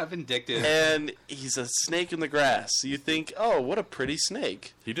 That's not vindictive. And he's a snake in the grass. You think, oh, what a pretty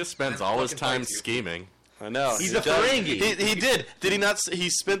snake. He just spends all his time scheming. I know. He's He a does. Ferengi. He did. Did he not? He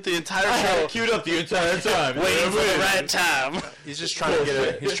spent the entire I had show it queued up the entire time. waiting for the right time. He's just trying to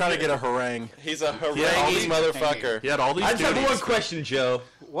get He's trying to get a harangue. He's a all haranguing these- motherfucker. He had all these I just have one duties. question, Joe.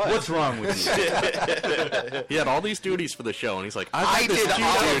 What's wrong with you? He had all these duties for the show, and he's like, I did all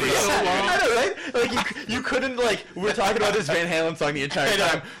of these. I know, right? Like you couldn't we're talking about this Van Halen song the entire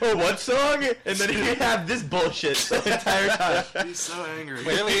time. Oh, what song? And then you have this bullshit the entire time. He's so angry.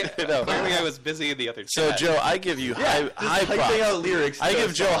 Clearly, I was busy in the other chat. So Joe, I give you high Typing props. out lyrics. I to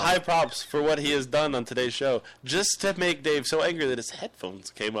give a Joe song. high props for what he has done on today's show, just to make Dave so angry that his headphones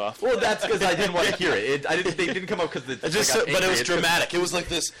came off. Well, that's because I didn't want to hear it. They didn't come up because But it was dramatic. It was like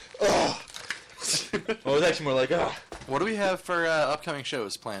this. Oh, Well, it was actually more like, oh. What do we have for upcoming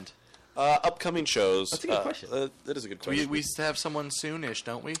shows planned? upcoming shows. That's a good question. That is a good We question. we have someone soonish,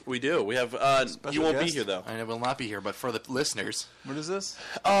 don't we? We do. We have. You won't be here though. I will not be here, but for the listeners, What is this?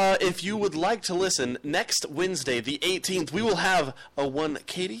 If you would like to listen, next Wednesday, the 18th, we will have one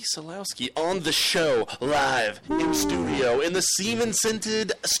Katie Solowski on the show, live, in studio, in the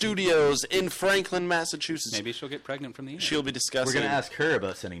Siemens-scented studios in Franklin, Massachusetts. Maybe she'll get pregnant from the internet. She'll be discussing... We're going to ask her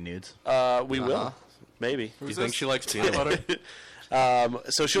about sending nudes. We will. Maybe. Do you think she likes peanut butter?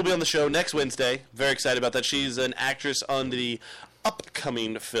 So she'll be on the show next Wednesday. Very excited about that. She's an actress on the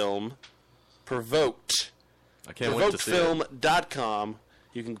upcoming film, Provoked. I can't wait to see it. ProvokedFilm.com.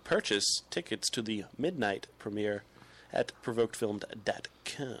 You can purchase tickets to the midnight premiere at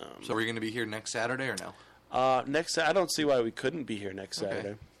ProvokedFilm.com. so we're going to be here next Saturday or no? I don't see why we couldn't be here next Okay.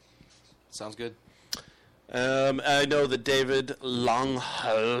 Saturday. Sounds good. I know that David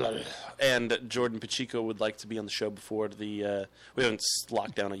Longhall and Jordan Pacheco would like to be on the show before the. We haven't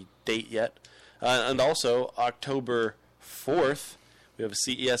locked down a date yet, and also October 4th we have a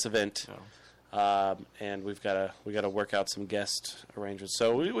CES event, and we got to work out some guest arrangements.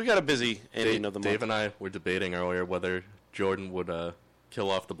 So we got a busy ending of the month. Dave and I were debating earlier whether Jordan would kill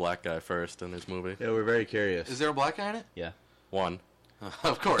off the black guy first in his movie. Yeah, we're very curious. Is there a black guy in it? Yeah. One.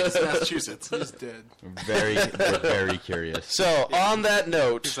 Of course, it's Massachusetts. He's dead. We're very curious. So on that He's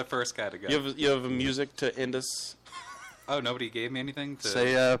note, the first guy to go. you have music to end us. Oh, nobody gave me anything to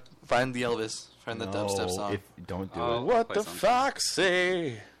Say, find the Elvis, find the dubstep song. Don't do Oh. it. What play the something. fox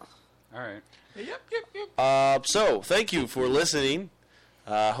say? All right. So, thank you for listening.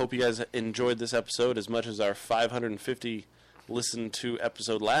 Hope you guys enjoyed this episode as much as our 550 listened to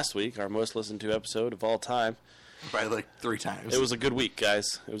episode last week, our most listened to episode of all time. By like 3 times. It was a good week,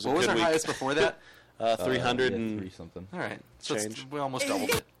 guys. It was What a was good our week. highest before that? 300 Yeah, and 3 something. All right, so Change. we almost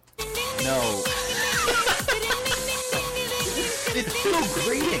doubled it. No. It's so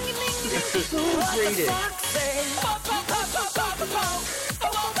grating. It's so grating. Fox say.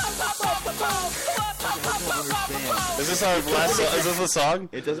 Is this our last? Is this the song?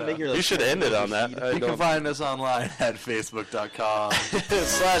 It doesn't make your. You should end it on that. You can find us online at facebook.com.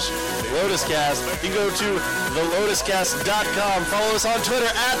 /LotusCast. You can go to thelotuscast.com. Follow us on Twitter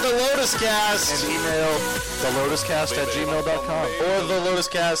at thelotuscast. And email thelotuscast@gmail.com. Or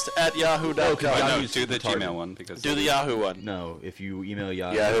thelotuscast@yahoo.com. No, do the Gmail one because Do the Yahoo one. No, if you email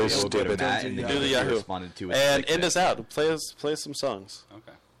Yahoo, Yahoo's it'll go to stupid. Matt, and then Do the Yahoo. responded to it. And like end that. us out. Play some songs.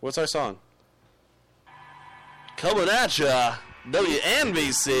 Okay. What's our song? Coming at ya,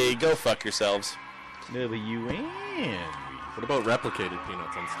 WNBC. Go fuck yourselves. WN. What about replicated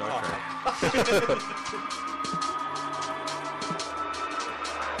peanuts on Star Trek?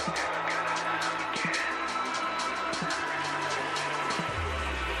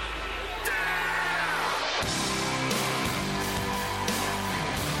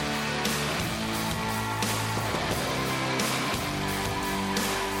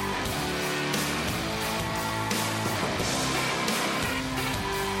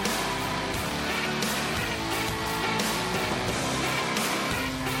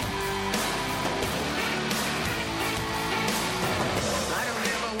 I don't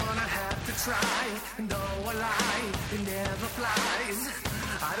ever wanna have to try. No, a lie, it never flies.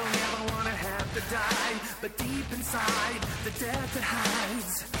 I don't ever wanna have to die, but deep inside, the death that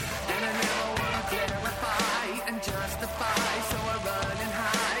hides. And I never wanna clarify and justify, so I run and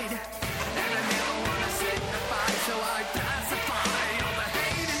hide. And I never wanna signify, so I pacify all the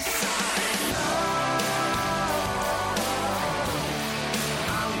hate inside.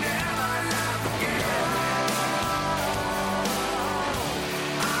 I'll never love again.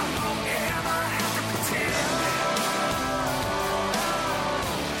 I won't ever have to pretend.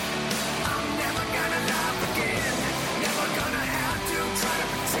 I'm never gonna love again. Never gonna have to try to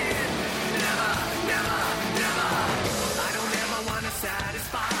pretend. Never, never, never. I don't ever wanna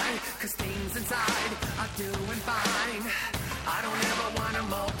satisfy, 'cause things inside are doing fine. I don't ever wanna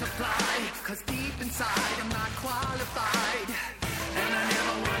multiply, 'cause deep inside I'm not qualified. And I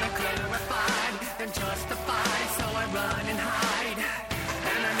never wanna clarify and justify, so I run and hide.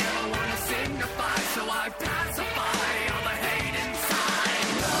 And I never wanna signify, so I pacify all the hate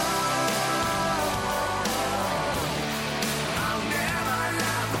inside. I'll never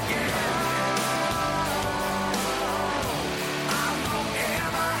love again. I won't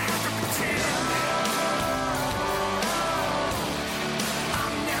ever have to pretend.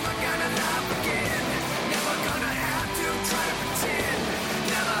 I'm never gonna love again. Never gonna have to try to pretend.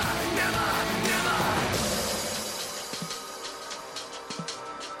 Never, never, never.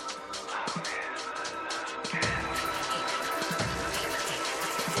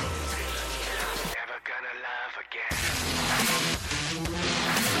 Never gonna love again.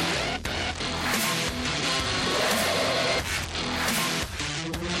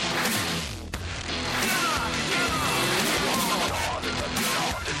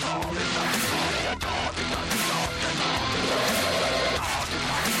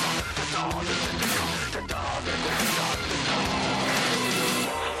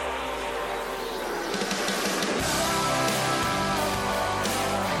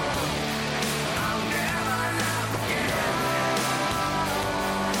 I'll never love again.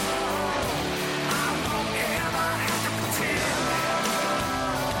 I won't ever have to pretend.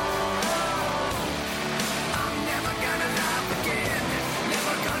 I'm never gonna love again.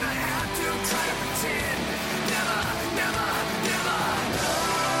 Never gonna have to try to pretend. Never, never, never.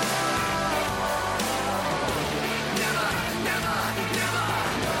 Never, never, never.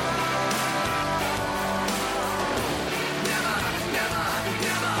 Never, never,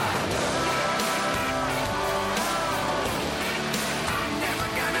 never. I'm never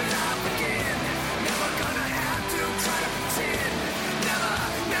gonna love again. Never gonna have to try to pretend. Never,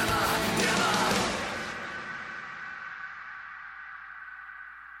 never, never.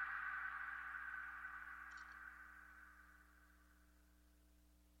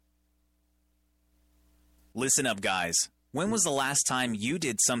 Listen up, guys. When was the last time you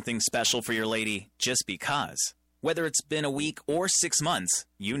did something special for your lady just because? Whether it's been a week or 6 months,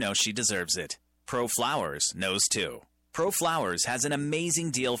 you know she deserves it. Pro Flowers knows too. Pro Flowers has an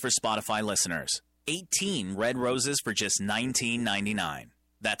amazing deal for Spotify listeners. 18 red roses for just $19.99.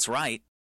 That's right,